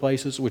going other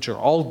places, which are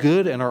all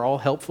good and are all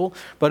helpful.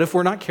 But if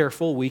we're not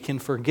careful, we can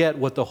forget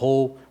what the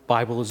whole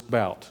Bible is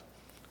about.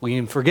 We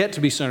can forget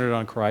to be centered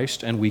on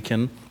Christ, and we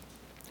can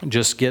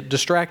just get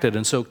distracted.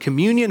 And so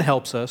communion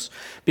helps us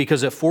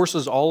because it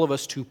forces all of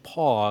us to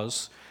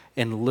pause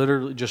and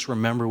literally just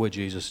remember what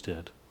Jesus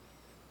did.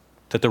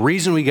 That the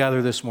reason we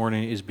gather this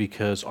morning is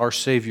because our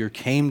Savior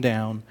came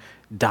down,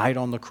 died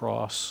on the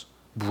cross,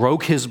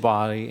 broke his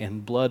body,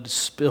 and blood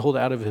spilled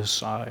out of his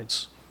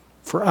sides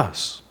for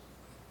us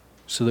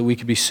so that we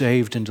could be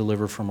saved and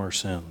delivered from our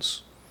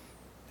sins.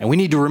 And we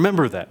need to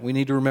remember that. We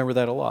need to remember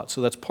that a lot.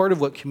 So that's part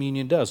of what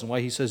communion does and why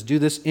he says, do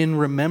this in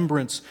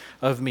remembrance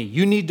of me.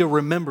 You need to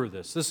remember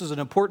this. This is an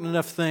important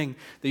enough thing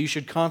that you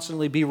should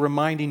constantly be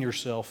reminding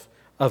yourself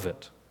of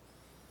it.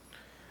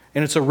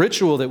 And it's a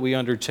ritual that we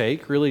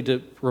undertake really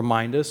to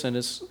remind us, and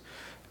it's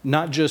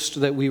not just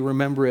that we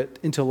remember it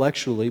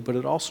intellectually, but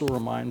it also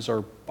reminds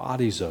our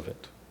bodies of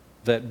it.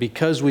 That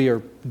because we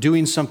are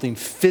doing something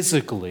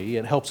physically,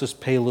 it helps us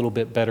pay a little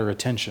bit better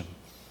attention.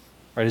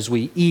 Right? As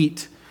we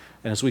eat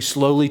and as we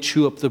slowly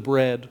chew up the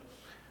bread,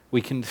 we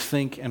can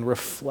think and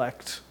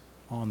reflect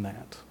on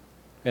that.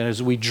 And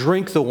as we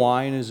drink the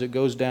wine, as it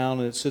goes down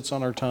and it sits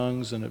on our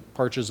tongues and it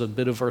parches a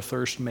bit of our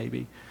thirst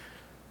maybe,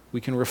 we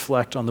can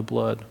reflect on the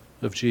blood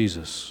of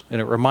Jesus. And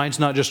it reminds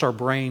not just our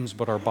brains,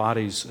 but our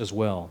bodies as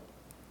well.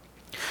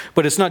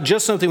 But it's not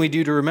just something we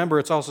do to remember,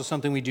 it's also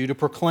something we do to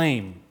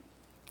proclaim.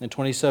 In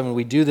 27,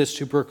 we do this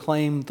to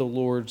proclaim the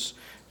Lord's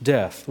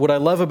death. What I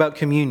love about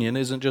communion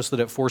isn't just that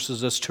it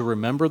forces us to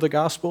remember the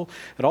gospel,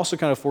 it also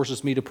kind of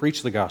forces me to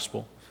preach the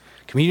gospel.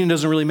 Communion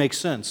doesn't really make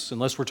sense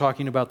unless we're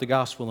talking about the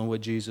gospel and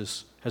what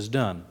Jesus has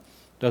done,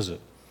 does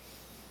it?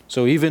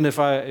 So even if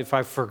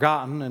I've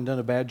forgotten and done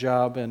a bad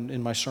job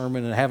in my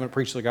sermon and haven't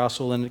preached the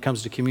gospel and it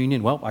comes to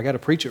communion, well, I got to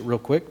preach it real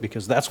quick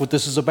because that's what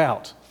this is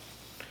about.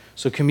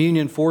 So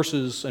communion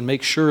forces and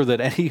makes sure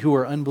that any who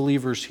are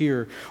unbelievers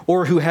here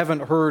or who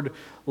haven't heard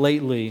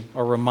lately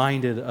are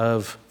reminded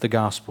of the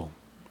gospel.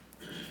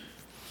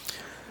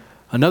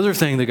 Another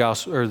thing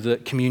the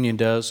communion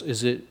does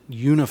is it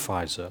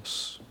unifies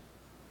us.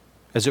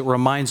 As it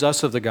reminds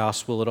us of the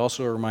gospel, it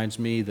also reminds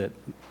me that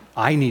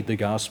I need the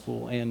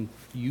gospel and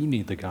you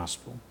need the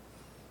gospel.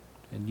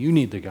 And you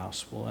need the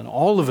gospel. And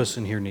all of us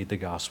in here need the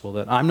gospel.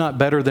 That I'm not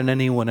better than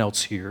anyone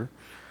else here.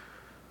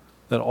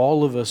 That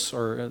all of us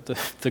are at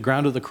the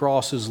ground of the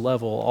cross is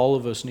level. All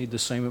of us need the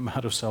same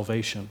amount of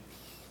salvation.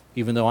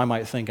 Even though I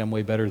might think I'm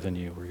way better than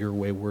you, or you're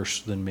way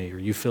worse than me, or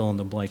you fill in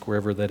the blank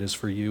wherever that is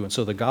for you. And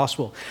so the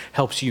gospel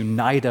helps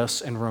unite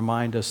us and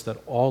remind us that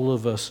all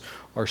of us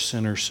are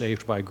sinners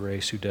saved by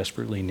grace who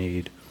desperately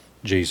need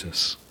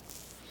Jesus.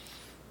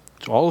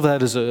 So all of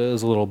that is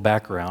a little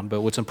background,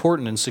 but what's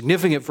important and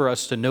significant for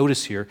us to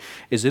notice here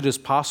is it is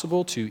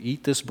possible to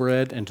eat this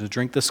bread and to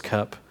drink this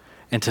cup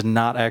and to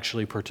not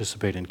actually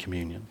participate in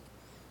communion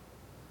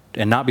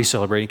and not be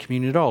celebrating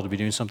communion at all, to be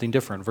doing something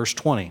different. Verse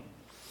 20,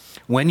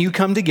 when you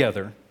come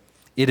together,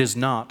 it is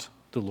not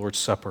the Lord's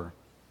Supper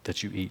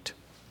that you eat.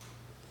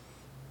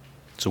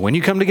 So when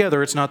you come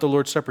together, it's not the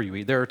Lord's Supper you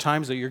eat. There are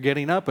times that you're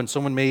getting up and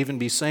someone may even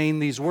be saying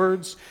these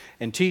words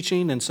and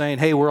teaching and saying,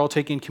 hey, we're all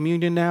taking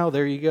communion now,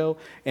 there you go.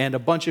 And a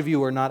bunch of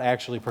you are not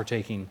actually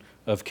partaking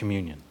of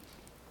communion.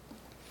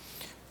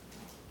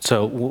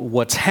 So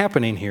what's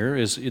happening here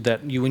is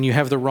that when you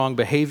have the wrong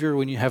behavior,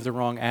 when you have the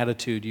wrong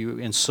attitude, you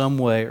in some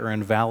way are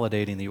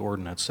invalidating the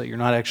ordinance, that you're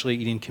not actually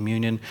eating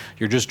communion,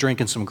 you're just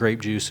drinking some grape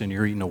juice and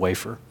you're eating a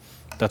wafer.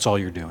 That's all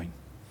you're doing,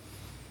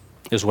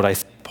 is what I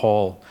think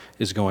Paul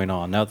is going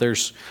on. Now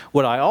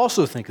what I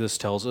also think this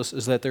tells us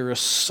is that there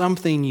is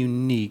something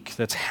unique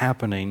that's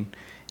happening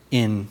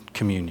in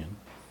communion.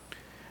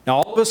 Now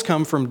all of us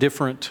come from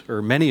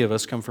many of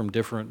us come from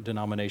different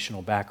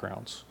denominational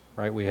backgrounds.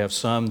 Right? We have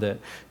some that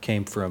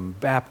came from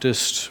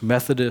Baptist,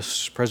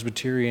 Methodist,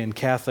 Presbyterian,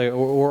 Catholic,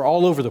 or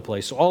all over the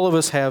place. So all of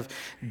us have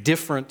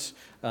different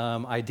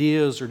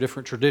ideas or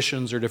different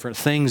traditions or different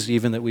things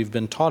even that we've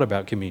been taught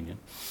about communion.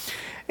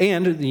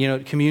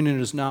 And, communion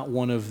is not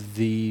one of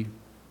the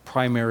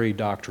primary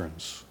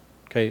doctrines.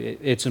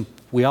 Okay?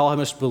 We all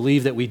must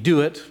believe that we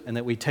do it and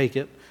that we take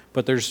it,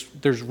 but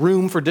there's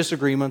room for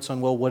disagreements on,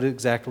 well, what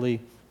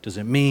exactly does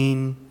it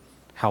mean?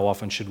 How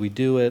often should we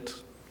do it?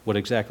 What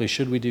exactly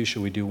should we do?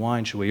 Should we do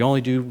wine? Should we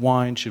only do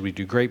wine? Should we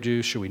do grape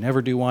juice? Should we never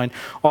do wine?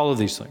 All of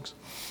these things.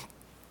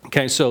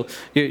 Okay, so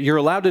you're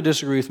allowed to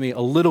disagree with me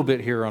a little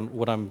bit here on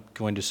what I'm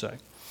going to say.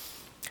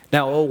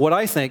 Now, what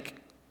I think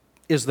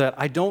is that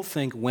I don't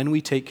think when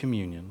we take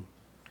communion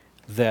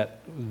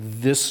that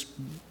this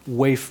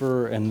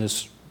wafer and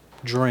this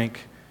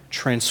drink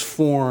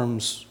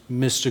transforms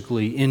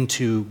mystically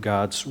into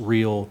God's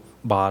real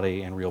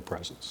body and real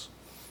presence.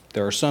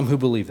 There are some who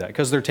believe that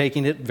because they're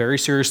taking it very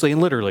seriously and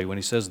literally when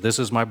he says, this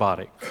is my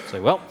body. Say,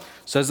 well,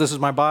 it says this is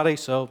my body,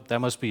 so that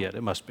must be it.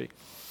 It must be.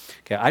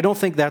 Okay, I don't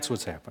think that's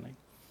what's happening.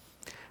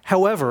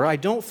 However, I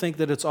don't think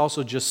that it's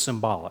also just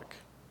symbolic.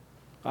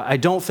 I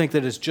don't think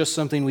that it's just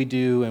something we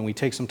do and we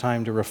take some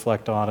time to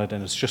reflect on it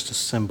and it's just a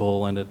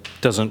symbol and it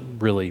doesn't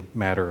really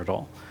matter at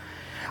all.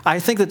 I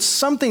think that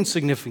something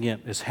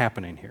significant is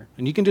happening here.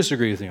 And you can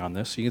disagree with me on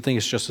this. You can think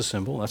it's just a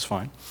symbol. That's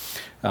fine.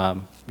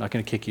 I'm not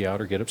going to kick you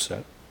out or get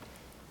upset.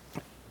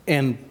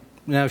 And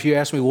now if you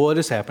ask me what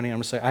is happening, I'm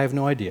going to say, I have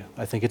no idea.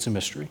 I think it's a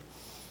mystery.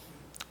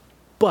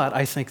 But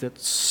I think that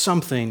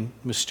something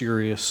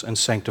mysterious and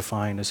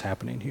sanctifying is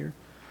happening here.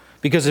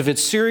 Because if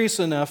it's serious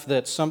enough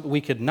that we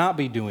could not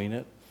be doing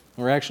it,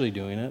 or actually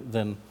doing it,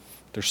 then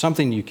there's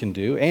something you can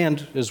do.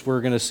 And as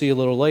we're going to see a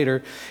little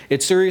later,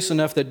 it's serious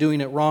enough that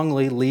doing it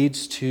wrongly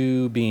leads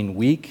to being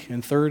weak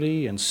and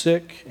 30 and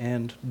sick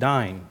and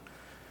dying.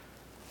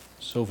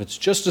 So if it's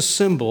just a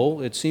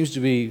symbol, it seems to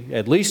be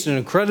at least an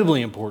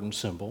incredibly important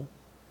symbol.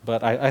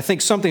 But I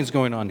think something's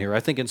going on here. I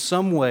think in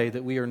some way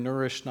that we are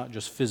nourished not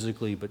just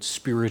physically, but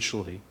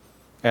spiritually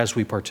as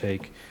we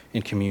partake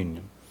in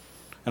communion.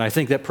 And I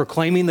think that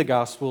proclaiming the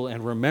gospel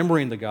and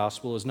remembering the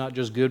gospel is not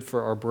just good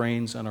for our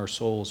brains and our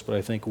souls, but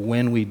I think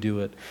when we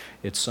do it,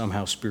 it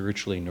somehow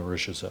spiritually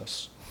nourishes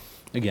us.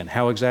 Again,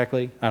 how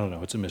exactly? I don't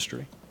know. It's a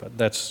mystery. But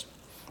that's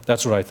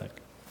what I think.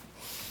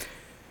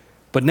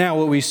 But now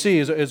what we see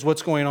is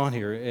what's going on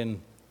here. And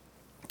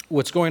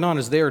what's going on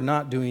is they are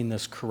not doing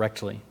this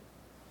correctly.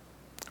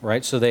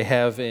 Right? So they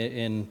have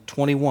in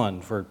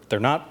 21,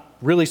 they're not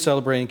really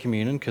celebrating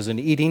communion because in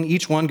eating,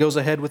 each one goes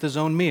ahead with his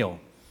own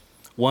meal.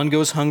 One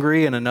goes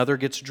hungry and another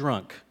gets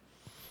drunk.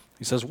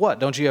 He says, what?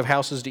 Don't you have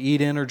houses to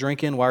eat in or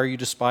drink in? Why are you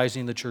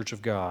despising the church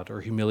of God or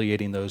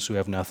humiliating those who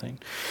have nothing?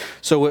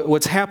 So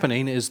what's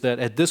happening is that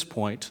at this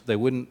point,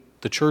 the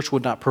church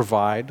would not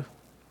provide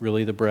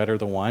really the bread or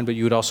the wine, but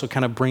you would also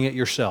kind of bring it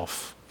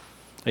yourself.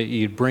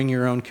 You'd bring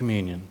your own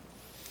communion.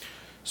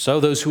 So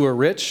those who are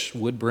rich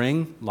would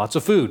bring lots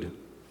of food.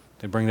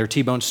 They'd bring their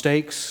T-bone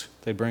steaks.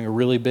 They'd bring a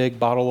really big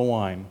bottle of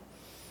wine.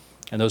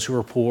 And those who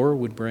were poor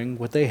would bring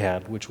what they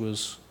had, which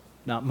was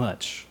not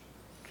much.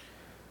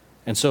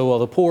 And so while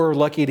the poor are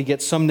lucky to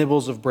get some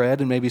nibbles of bread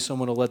and maybe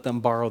someone will let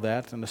them borrow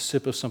that and a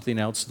sip of something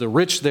else, the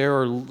rich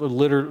there are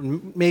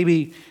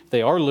maybe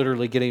they are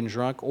literally getting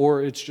drunk,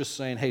 or it's just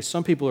saying, hey,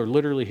 some people are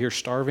literally here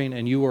starving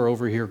and you are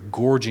over here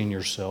gorging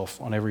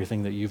yourself on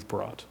everything that you've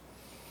brought.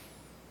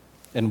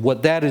 And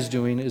what that is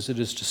doing is it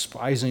is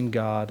despising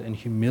God and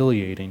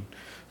humiliating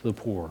the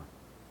poor.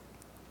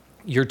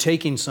 You're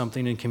taking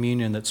something in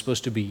communion that's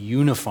supposed to be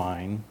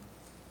unifying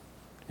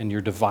and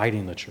you're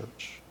dividing the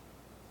church.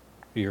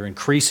 You're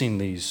increasing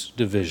these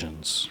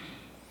divisions.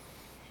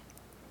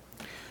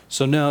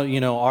 So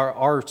no,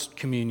 our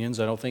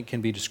communions, I don't think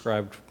can be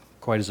described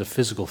quite as a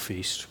physical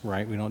feast,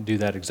 right? We don't do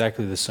that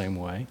exactly the same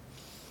way.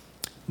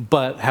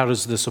 But how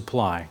does this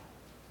apply?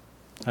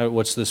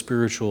 What's the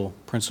spiritual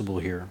principle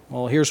here?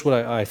 Well, here's what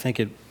I think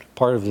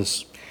part of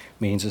this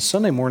means is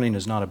Sunday morning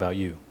is not about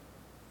you.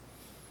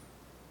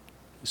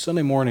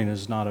 Sunday morning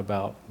is not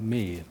about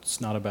me.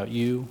 It's not about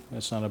you.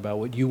 It's not about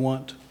what you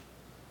want.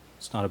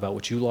 It's not about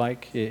what you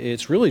like.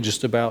 It's really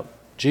just about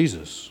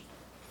Jesus.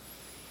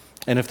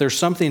 And if there's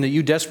something that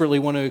you desperately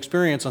want to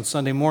experience on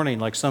Sunday morning,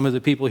 like some of the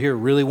people here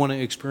really want to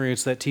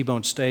experience that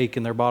T-bone steak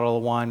and their bottle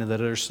of wine and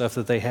that other stuff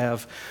that they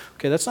have,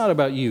 okay, that's not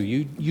about you.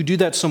 You do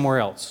that somewhere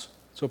else.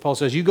 So Paul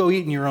says, you go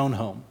eat in your own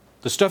home.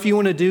 The stuff you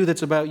want to do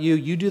that's about you,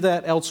 you do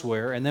that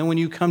elsewhere. And then when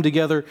you come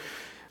together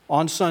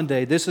on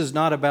Sunday, this is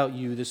not about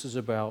you. This is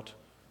about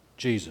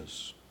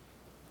Jesus.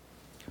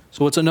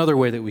 So what's another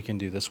way that we can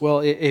do this? Well,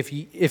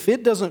 if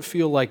it doesn't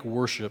feel like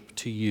worship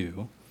to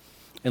you,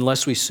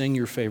 unless we sing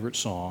your favorite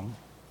song,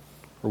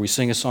 or we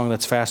sing a song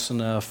that's fast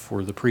enough,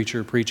 or the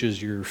preacher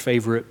preaches your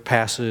favorite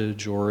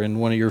passage, or in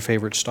one of your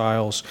favorite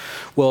styles,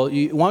 well,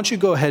 why don't you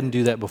go ahead and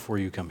do that before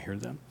you come here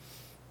then?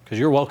 Because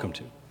you're welcome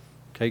to.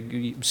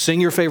 Okay,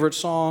 sing your favorite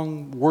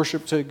song,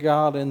 worship to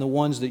God in the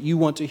ones that you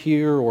want to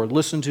hear, or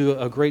listen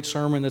to a great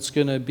sermon that's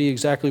going to be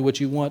exactly what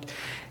you want,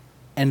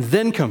 and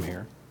then come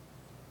here.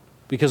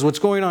 Because what's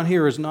going on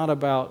here is not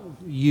about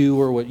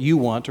you or what you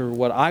want or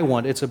what I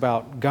want. It's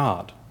about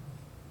God.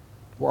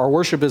 Our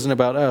worship isn't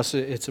about us.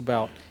 It's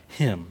about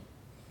Him.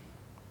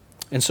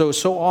 And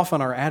so often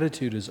our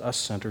attitude is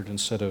us-centered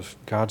instead of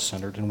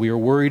God-centered. And we are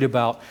worried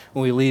about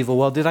when we leave,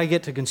 well, did I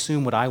get to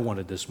consume what I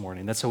wanted this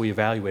morning? That's how we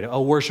evaluate it.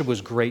 Oh, worship was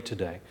great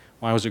today.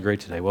 Why was it great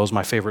today? Well, it was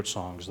my favorite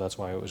songs. That's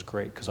why it was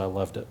great, because I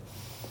loved it.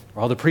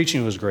 Or, the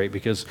preaching was great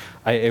because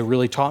it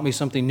really taught me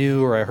something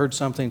new, or I heard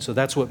something, so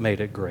that's what made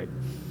it great.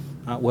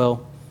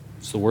 Well,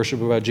 it's the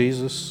worship about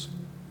Jesus.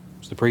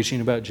 It's the preaching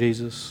about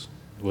Jesus.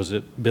 Was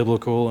it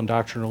biblical and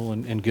doctrinal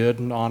and good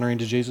and honoring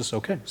to Jesus?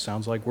 Okay,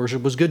 sounds like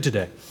worship was good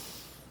today.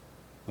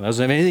 Well, that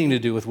doesn't have anything to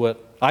do with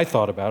what I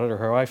thought about it or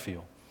how I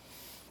feel.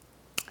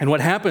 And what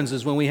happens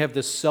is when we have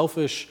this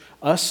selfish,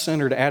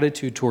 us-centered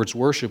attitude towards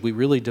worship, we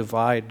really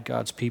divide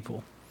God's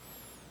people.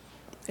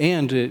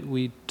 And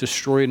we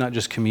destroy not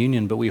just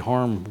communion, but we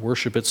harm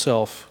worship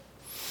itself.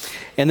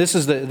 And this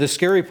is the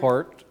scary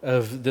part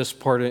of this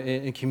part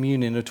in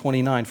communion of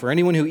 29. For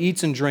anyone who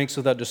eats and drinks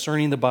without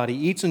discerning the body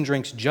eats and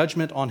drinks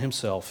judgment on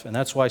himself. And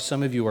that's why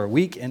some of you are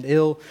weak and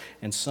ill,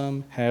 and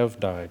some have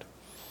died.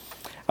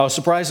 I was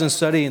surprised in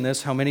studying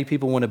this how many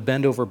people want to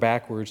bend over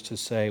backwards to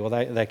say, well,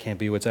 that can't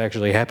be what's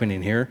actually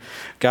happening here.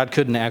 God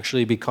couldn't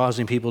actually be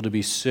causing people to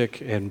be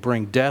sick and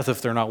bring death if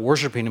they're not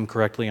worshiping Him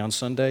correctly on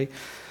Sunday.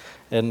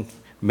 And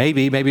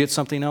maybe it's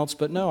something else,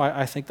 but no,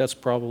 I think that's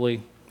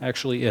probably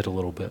actually it a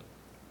little bit.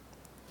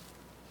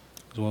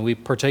 So when we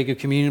partake of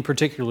communion,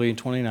 particularly in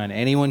 29,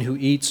 anyone who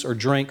eats or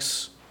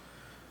drinks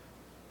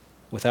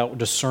without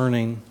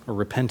discerning or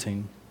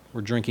repenting,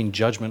 we're drinking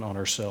judgment on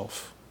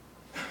ourselves.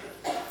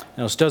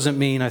 Now, this doesn't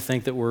mean, I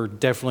think, that we're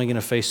definitely going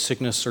to face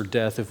sickness or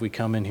death if we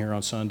come in here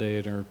on Sunday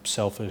and are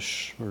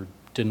selfish or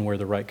didn't wear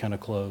the right kind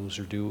of clothes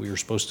or do what we were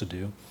supposed to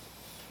do.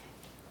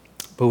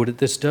 But what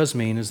this does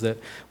mean is that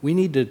we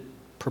need to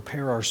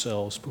prepare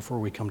ourselves before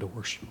we come to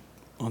worship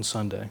on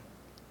Sunday.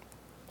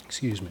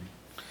 Excuse me.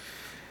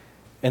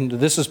 And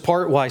this is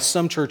part why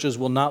some churches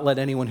will not let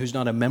anyone who's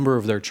not a member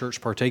of their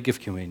church partake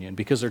of communion,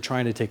 because they're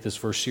trying to take this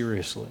verse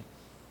seriously.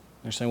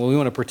 They're saying, well, we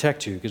want to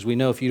protect you because we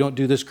know if you don't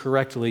do this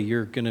correctly,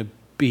 you're going to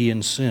be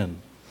in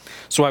sin.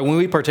 So when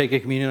we partake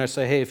of communion, I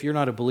say, hey, if you're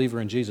not a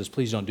believer in Jesus,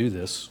 please don't do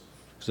this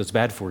because it's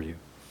bad for you.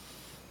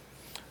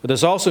 What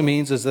this also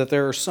means is that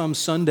there are some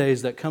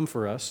Sundays that come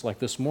for us, like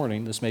this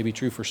morning, this may be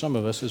true for some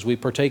of us, as we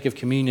partake of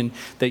communion,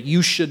 that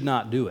you should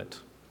not do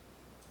it,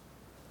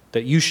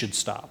 that you should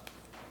stop.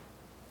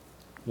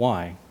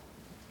 Why?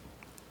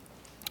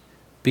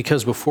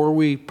 Because before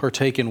we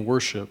partake in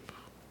worship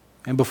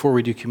and before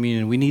we do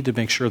communion, we need to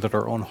make sure that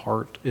our own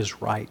heart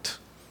is right.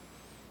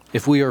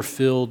 If we are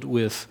filled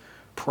with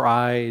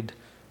pride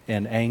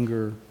and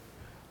anger,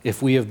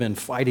 if we have been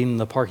fighting in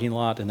the parking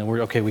lot and then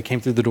we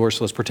came through the door,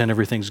 so let's pretend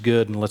everything's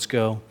good and let's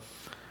go.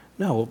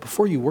 No,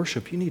 before you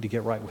worship, you need to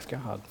get right with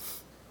God.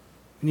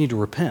 You need to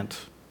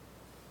repent.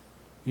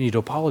 You need to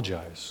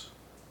apologize.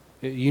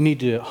 You need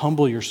to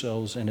humble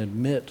yourselves and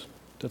admit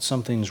that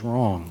something's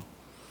wrong.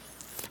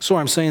 So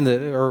I'm saying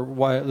that, or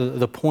why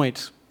the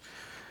point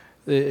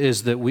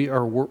is that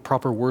our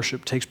proper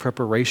worship takes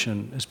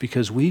preparation, is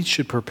because we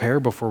should prepare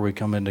before we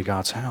come into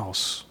God's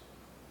house.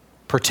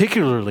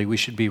 Particularly, we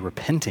should be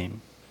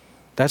repenting.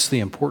 That's the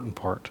important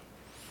part.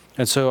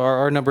 And so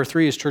our number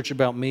 3 is church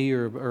about me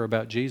or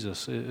about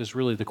Jesus is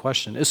really the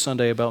question. Is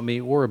Sunday about me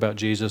or about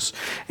Jesus?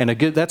 And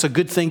that's a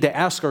good thing to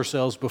ask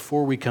ourselves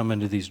before we come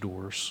into these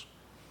doors.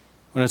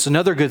 And it's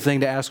another good thing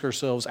to ask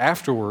ourselves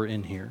after we're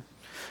in here,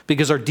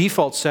 because our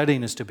default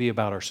setting is to be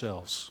about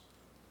ourselves.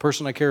 The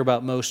person I care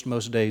about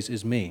most days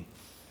is me.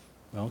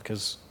 Well,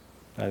 because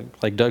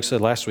like Doug said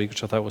last week,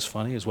 which I thought was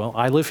funny as well,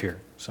 I live here.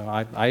 So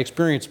I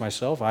experience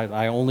myself.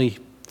 I only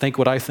think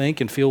what I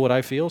think and feel what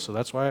I feel, so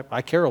that's why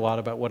I care a lot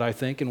about what I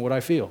think and what I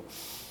feel,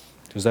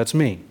 because that's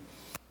me.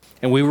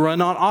 And we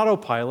run on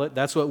autopilot.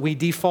 That's what we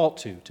default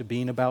to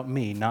being about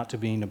me, not to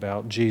being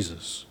about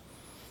Jesus.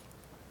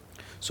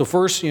 So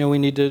first, we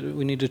need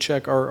to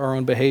check our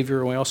own behavior,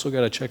 and we also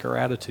got to check our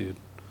attitude.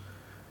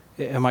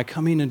 Am I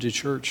coming into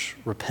church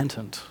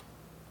repentant?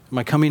 Am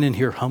I coming in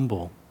here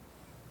humble?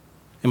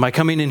 Am I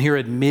coming in here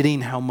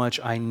admitting how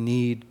much I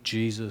need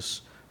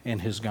Jesus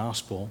and His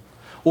gospel?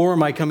 Or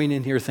am I coming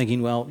in here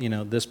thinking, well,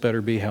 this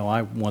better be how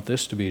I want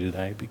this to be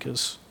today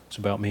because it's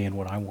about me and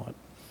what I want?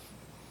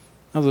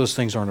 None of those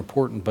things aren't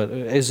important, but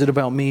is it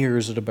about me or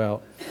is it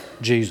about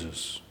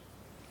Jesus?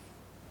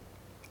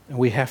 And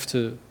we have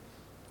to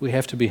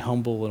be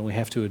humble, and we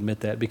have to admit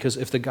that, because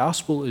if the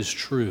gospel is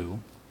true,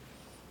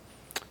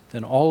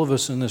 then all of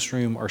us in this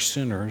room are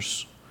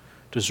sinners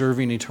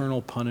deserving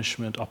eternal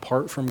punishment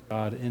apart from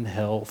God in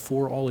hell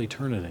for all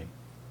eternity.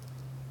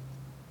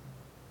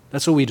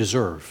 That's what we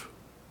deserve.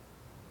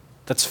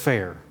 That's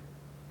fair.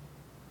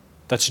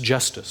 That's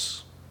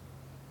justice.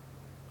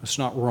 That's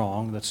not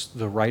wrong. That's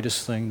the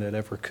rightest thing that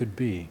ever could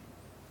be.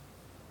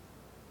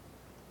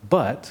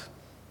 But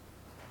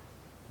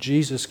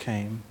Jesus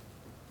came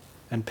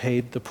and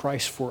paid the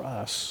price for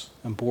us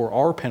and bore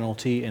our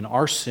penalty and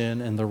our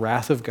sin and the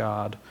wrath of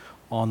God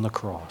on the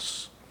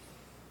cross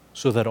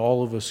so that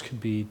all of us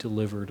could be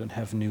delivered and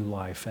have new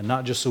life. And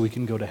not just so we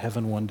can go to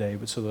heaven one day,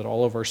 but so that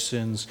all of our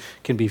sins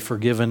can be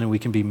forgiven and we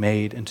can be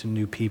made into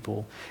new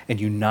people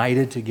and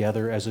united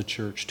together as a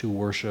church to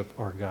worship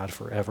our God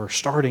forever,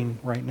 starting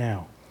right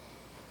now.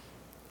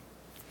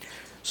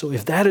 So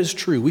if that is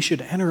true, we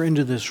should enter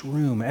into this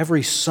room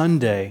every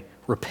Sunday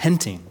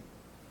repenting,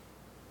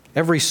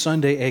 every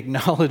Sunday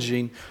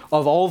acknowledging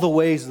of all the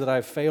ways that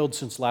I've failed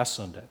since last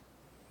Sunday,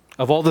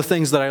 of all the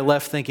things that I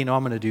left thinking, oh,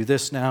 I'm going to do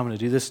this now, I'm going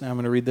to do this now, I'm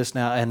going to read this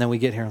now, and then we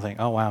get here and think,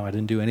 oh, wow, I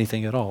didn't do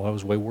anything at all. I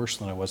was way worse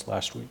than I was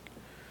last week.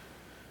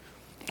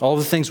 All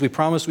the things we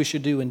promised we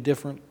should do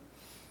indifferent.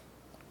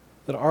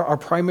 That our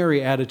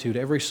primary attitude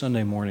every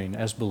Sunday morning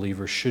as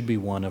believers should be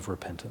one of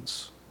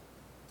repentance.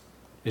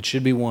 It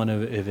should be one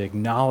of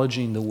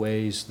acknowledging the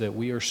ways that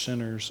we are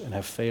sinners and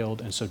have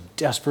failed and so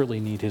desperately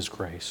need His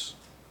grace.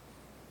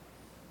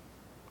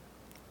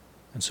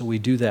 And so we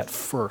do that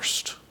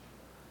first.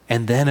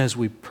 And then as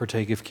we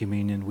partake of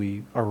communion,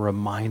 we are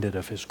reminded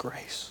of His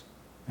grace.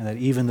 And that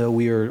even though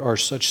we are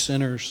such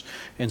sinners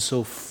and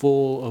so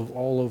full of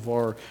all of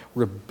our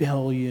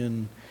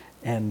rebellion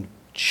and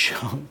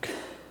junk,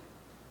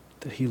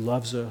 that He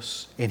loves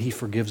us and He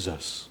forgives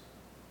us.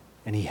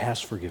 And He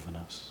has forgiven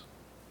us.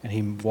 And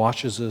He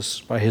washes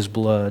us by His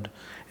blood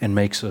and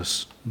makes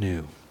us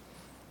new.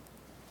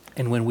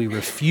 And when we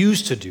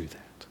refuse to do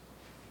that,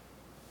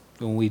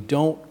 when we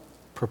don't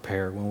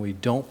prepare, when we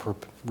don't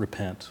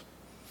repent,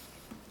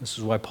 this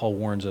is why Paul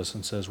warns us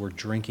and says we're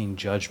drinking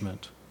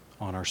judgment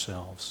on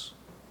ourselves.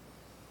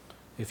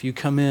 If you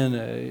come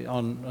in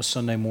on a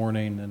Sunday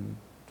morning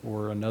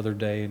or another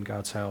day in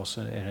God's house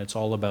and it's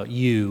all about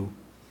you,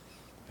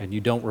 and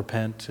you don't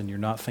repent and you're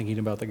not thinking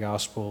about the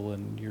gospel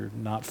and you're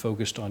not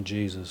focused on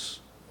Jesus,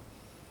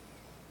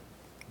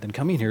 then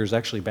coming here is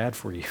actually bad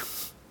for you.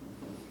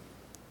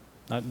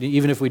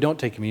 Even if we don't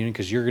take communion,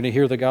 because you're going to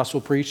hear the gospel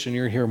preached and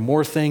you're going to hear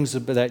more things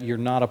that you're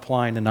not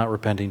applying and not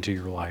repenting to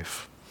your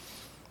life.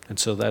 And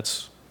so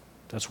that's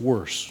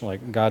worse.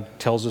 Like God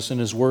tells us in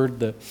His word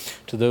that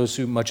to those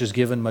who much is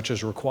given, much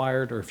is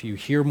required, or if you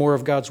hear more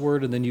of God's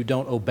word and then you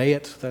don't obey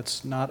it,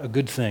 that's not a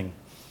good thing.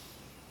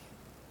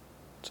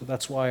 So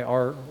that's why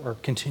our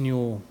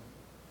continual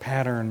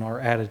pattern, our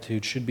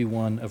attitude should be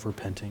one of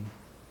repenting.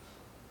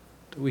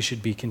 We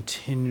should be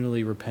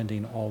continually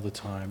repenting all the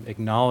time,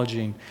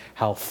 acknowledging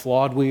how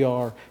flawed we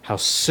are, how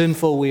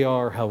sinful we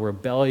are, how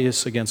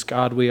rebellious against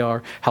God we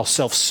are, how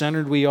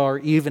self-centered we are,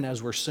 even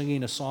as we're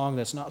singing a song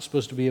that's not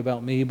supposed to be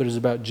about me, but is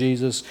about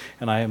Jesus,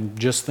 and I am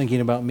just thinking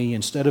about me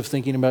instead of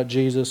thinking about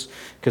Jesus,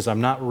 because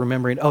I'm not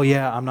remembering, oh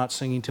yeah, I'm not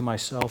singing to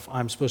myself,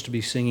 I'm supposed to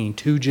be singing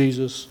to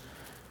Jesus.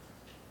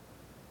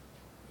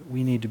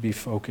 We need to be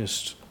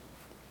focused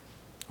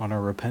on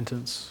our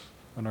repentance,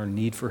 on our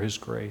need for His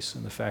grace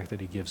and the fact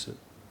that He gives it.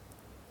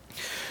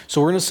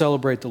 So we're going to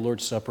celebrate the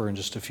Lord's Supper in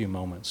just a few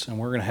moments, and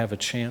we're going to have a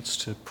chance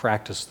to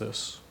practice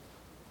this,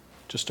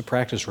 just to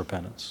practice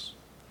repentance.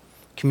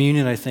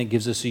 Communion, I think,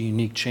 gives us a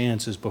unique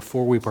chance as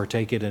before we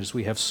partake it, as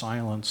we have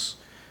silence,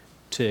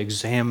 to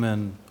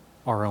examine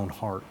our own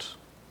heart,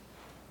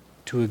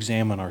 to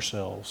examine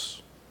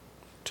ourselves,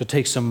 to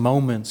take some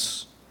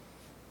moments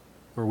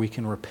where we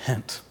can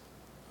repent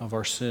of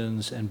our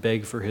sins and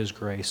beg for His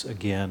grace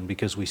again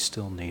because we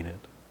still need it.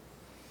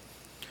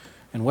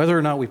 And whether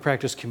or not we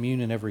practice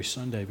communion every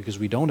Sunday, because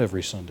we don't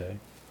every Sunday,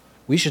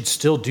 we should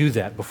still do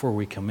that before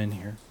we come in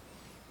here.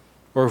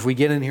 Or if we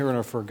get in here and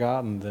are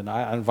forgotten, then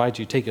I invite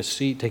you, take a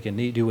seat, take a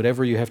knee, do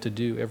whatever you have to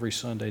do every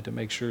Sunday to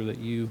make sure that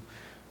you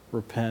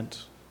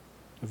repent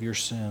of your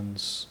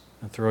sins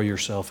and throw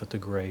yourself at the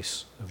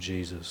grace of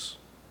Jesus.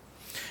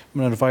 I'm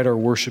going to invite our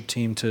worship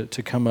team to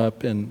come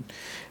up and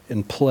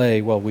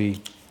play while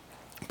we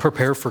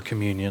prepare for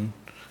communion,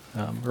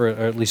 or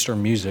at least our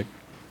music.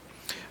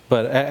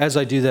 But as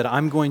I do that,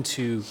 I'm going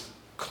to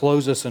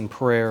close us in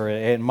prayer.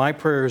 And my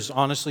prayer is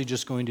honestly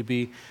just going to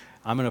be,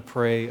 I'm going to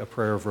pray a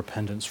prayer of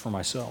repentance for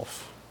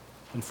myself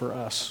and for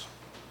us.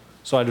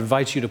 So I'd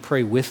invite you to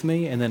pray with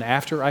me. And then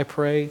after I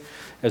pray,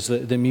 as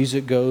the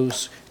music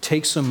goes,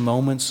 take some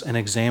moments and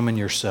examine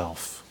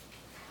yourself.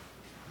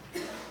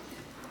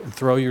 And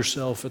throw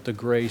yourself at the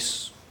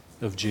grace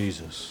of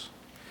Jesus.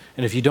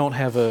 And if you don't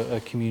have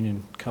a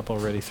communion cup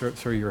already,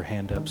 throw your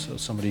hand up so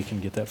somebody can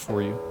get that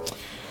for you.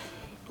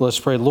 Let's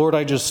pray. Lord,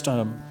 I just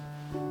ask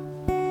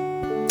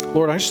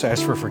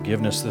for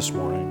forgiveness this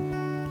morning.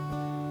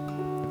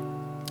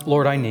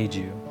 Lord, I need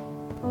you.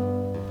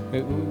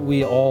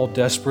 We all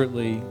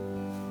desperately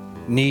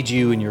need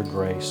you in your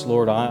grace.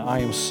 Lord, I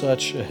am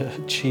such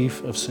a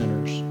chief of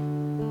sinners.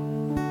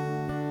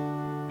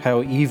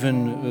 how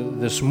even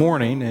this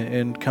morning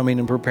and coming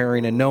and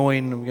preparing and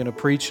knowing I'm going to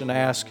preach and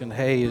ask, and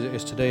hey,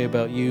 is today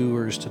about you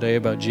or is today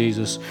about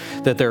Jesus,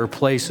 that there are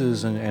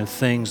places and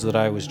things that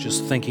I was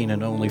just thinking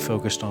and only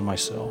focused on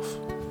myself.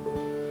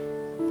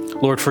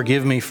 Lord,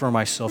 forgive me for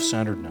my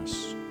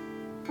self-centeredness.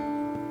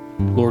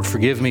 Lord,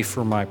 forgive me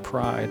for my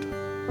pride.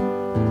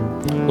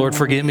 Lord,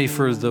 forgive me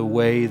for the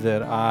way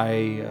that I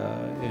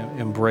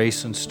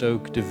embrace and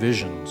stoke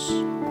divisions.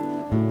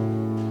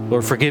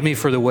 Lord, forgive me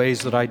for the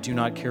ways that I do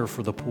not care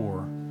for the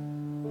poor.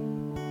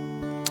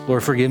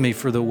 Lord, forgive me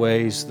for the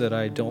ways that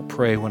I don't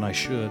pray when I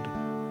should.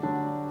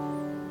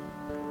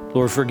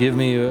 Lord, forgive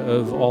me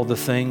of all the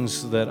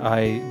things that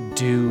I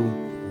do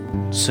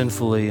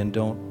sinfully and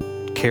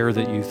don't care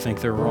that you think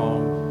they're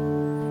wrong.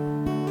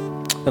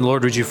 And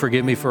Lord, would you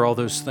forgive me for all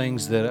those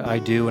things that I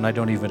do and I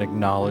don't even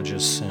acknowledge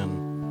as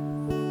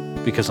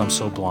sin because I'm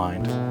so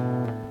blind.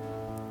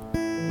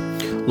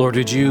 Lord,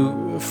 would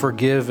you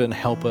forgive and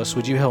help us?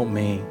 Would you help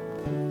me?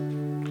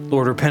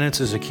 Lord, repentance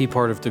is a key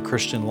part of the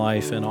Christian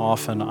life, and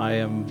often I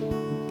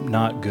am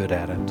not good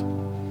at it.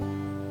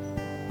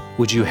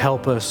 Would you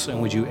help us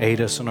and would you aid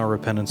us in our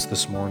repentance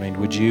this morning?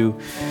 Would you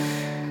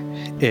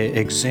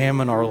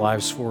examine our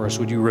lives for us?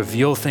 Would you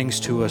reveal things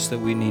to us that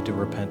we need to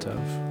repent of?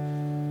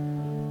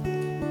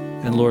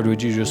 And Lord,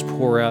 would you just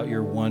pour out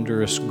your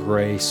wondrous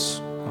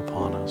grace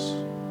upon us?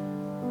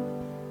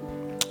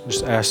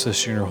 Just ask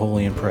this in your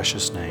holy and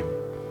precious name.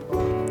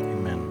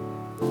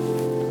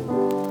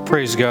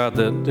 Praise God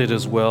that it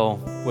is well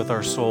with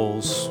our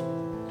souls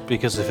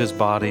because of his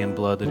body and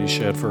blood that he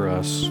shed for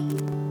us.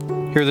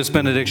 Hear this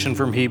benediction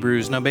from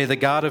Hebrews. Now may the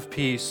God of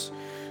peace,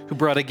 who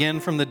brought again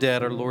from the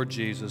dead our Lord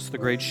Jesus, the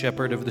great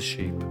shepherd of the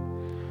sheep,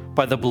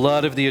 by the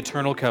blood of the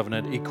eternal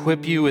covenant,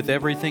 equip you with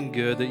everything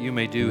good that you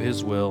may do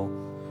his will,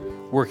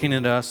 working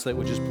in us that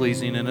which is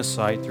pleasing in his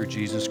sight through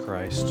Jesus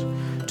Christ,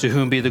 to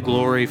whom be the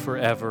glory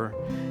forever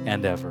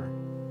and ever.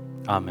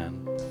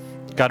 Amen.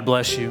 God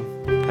bless you.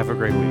 Have a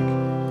great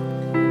week.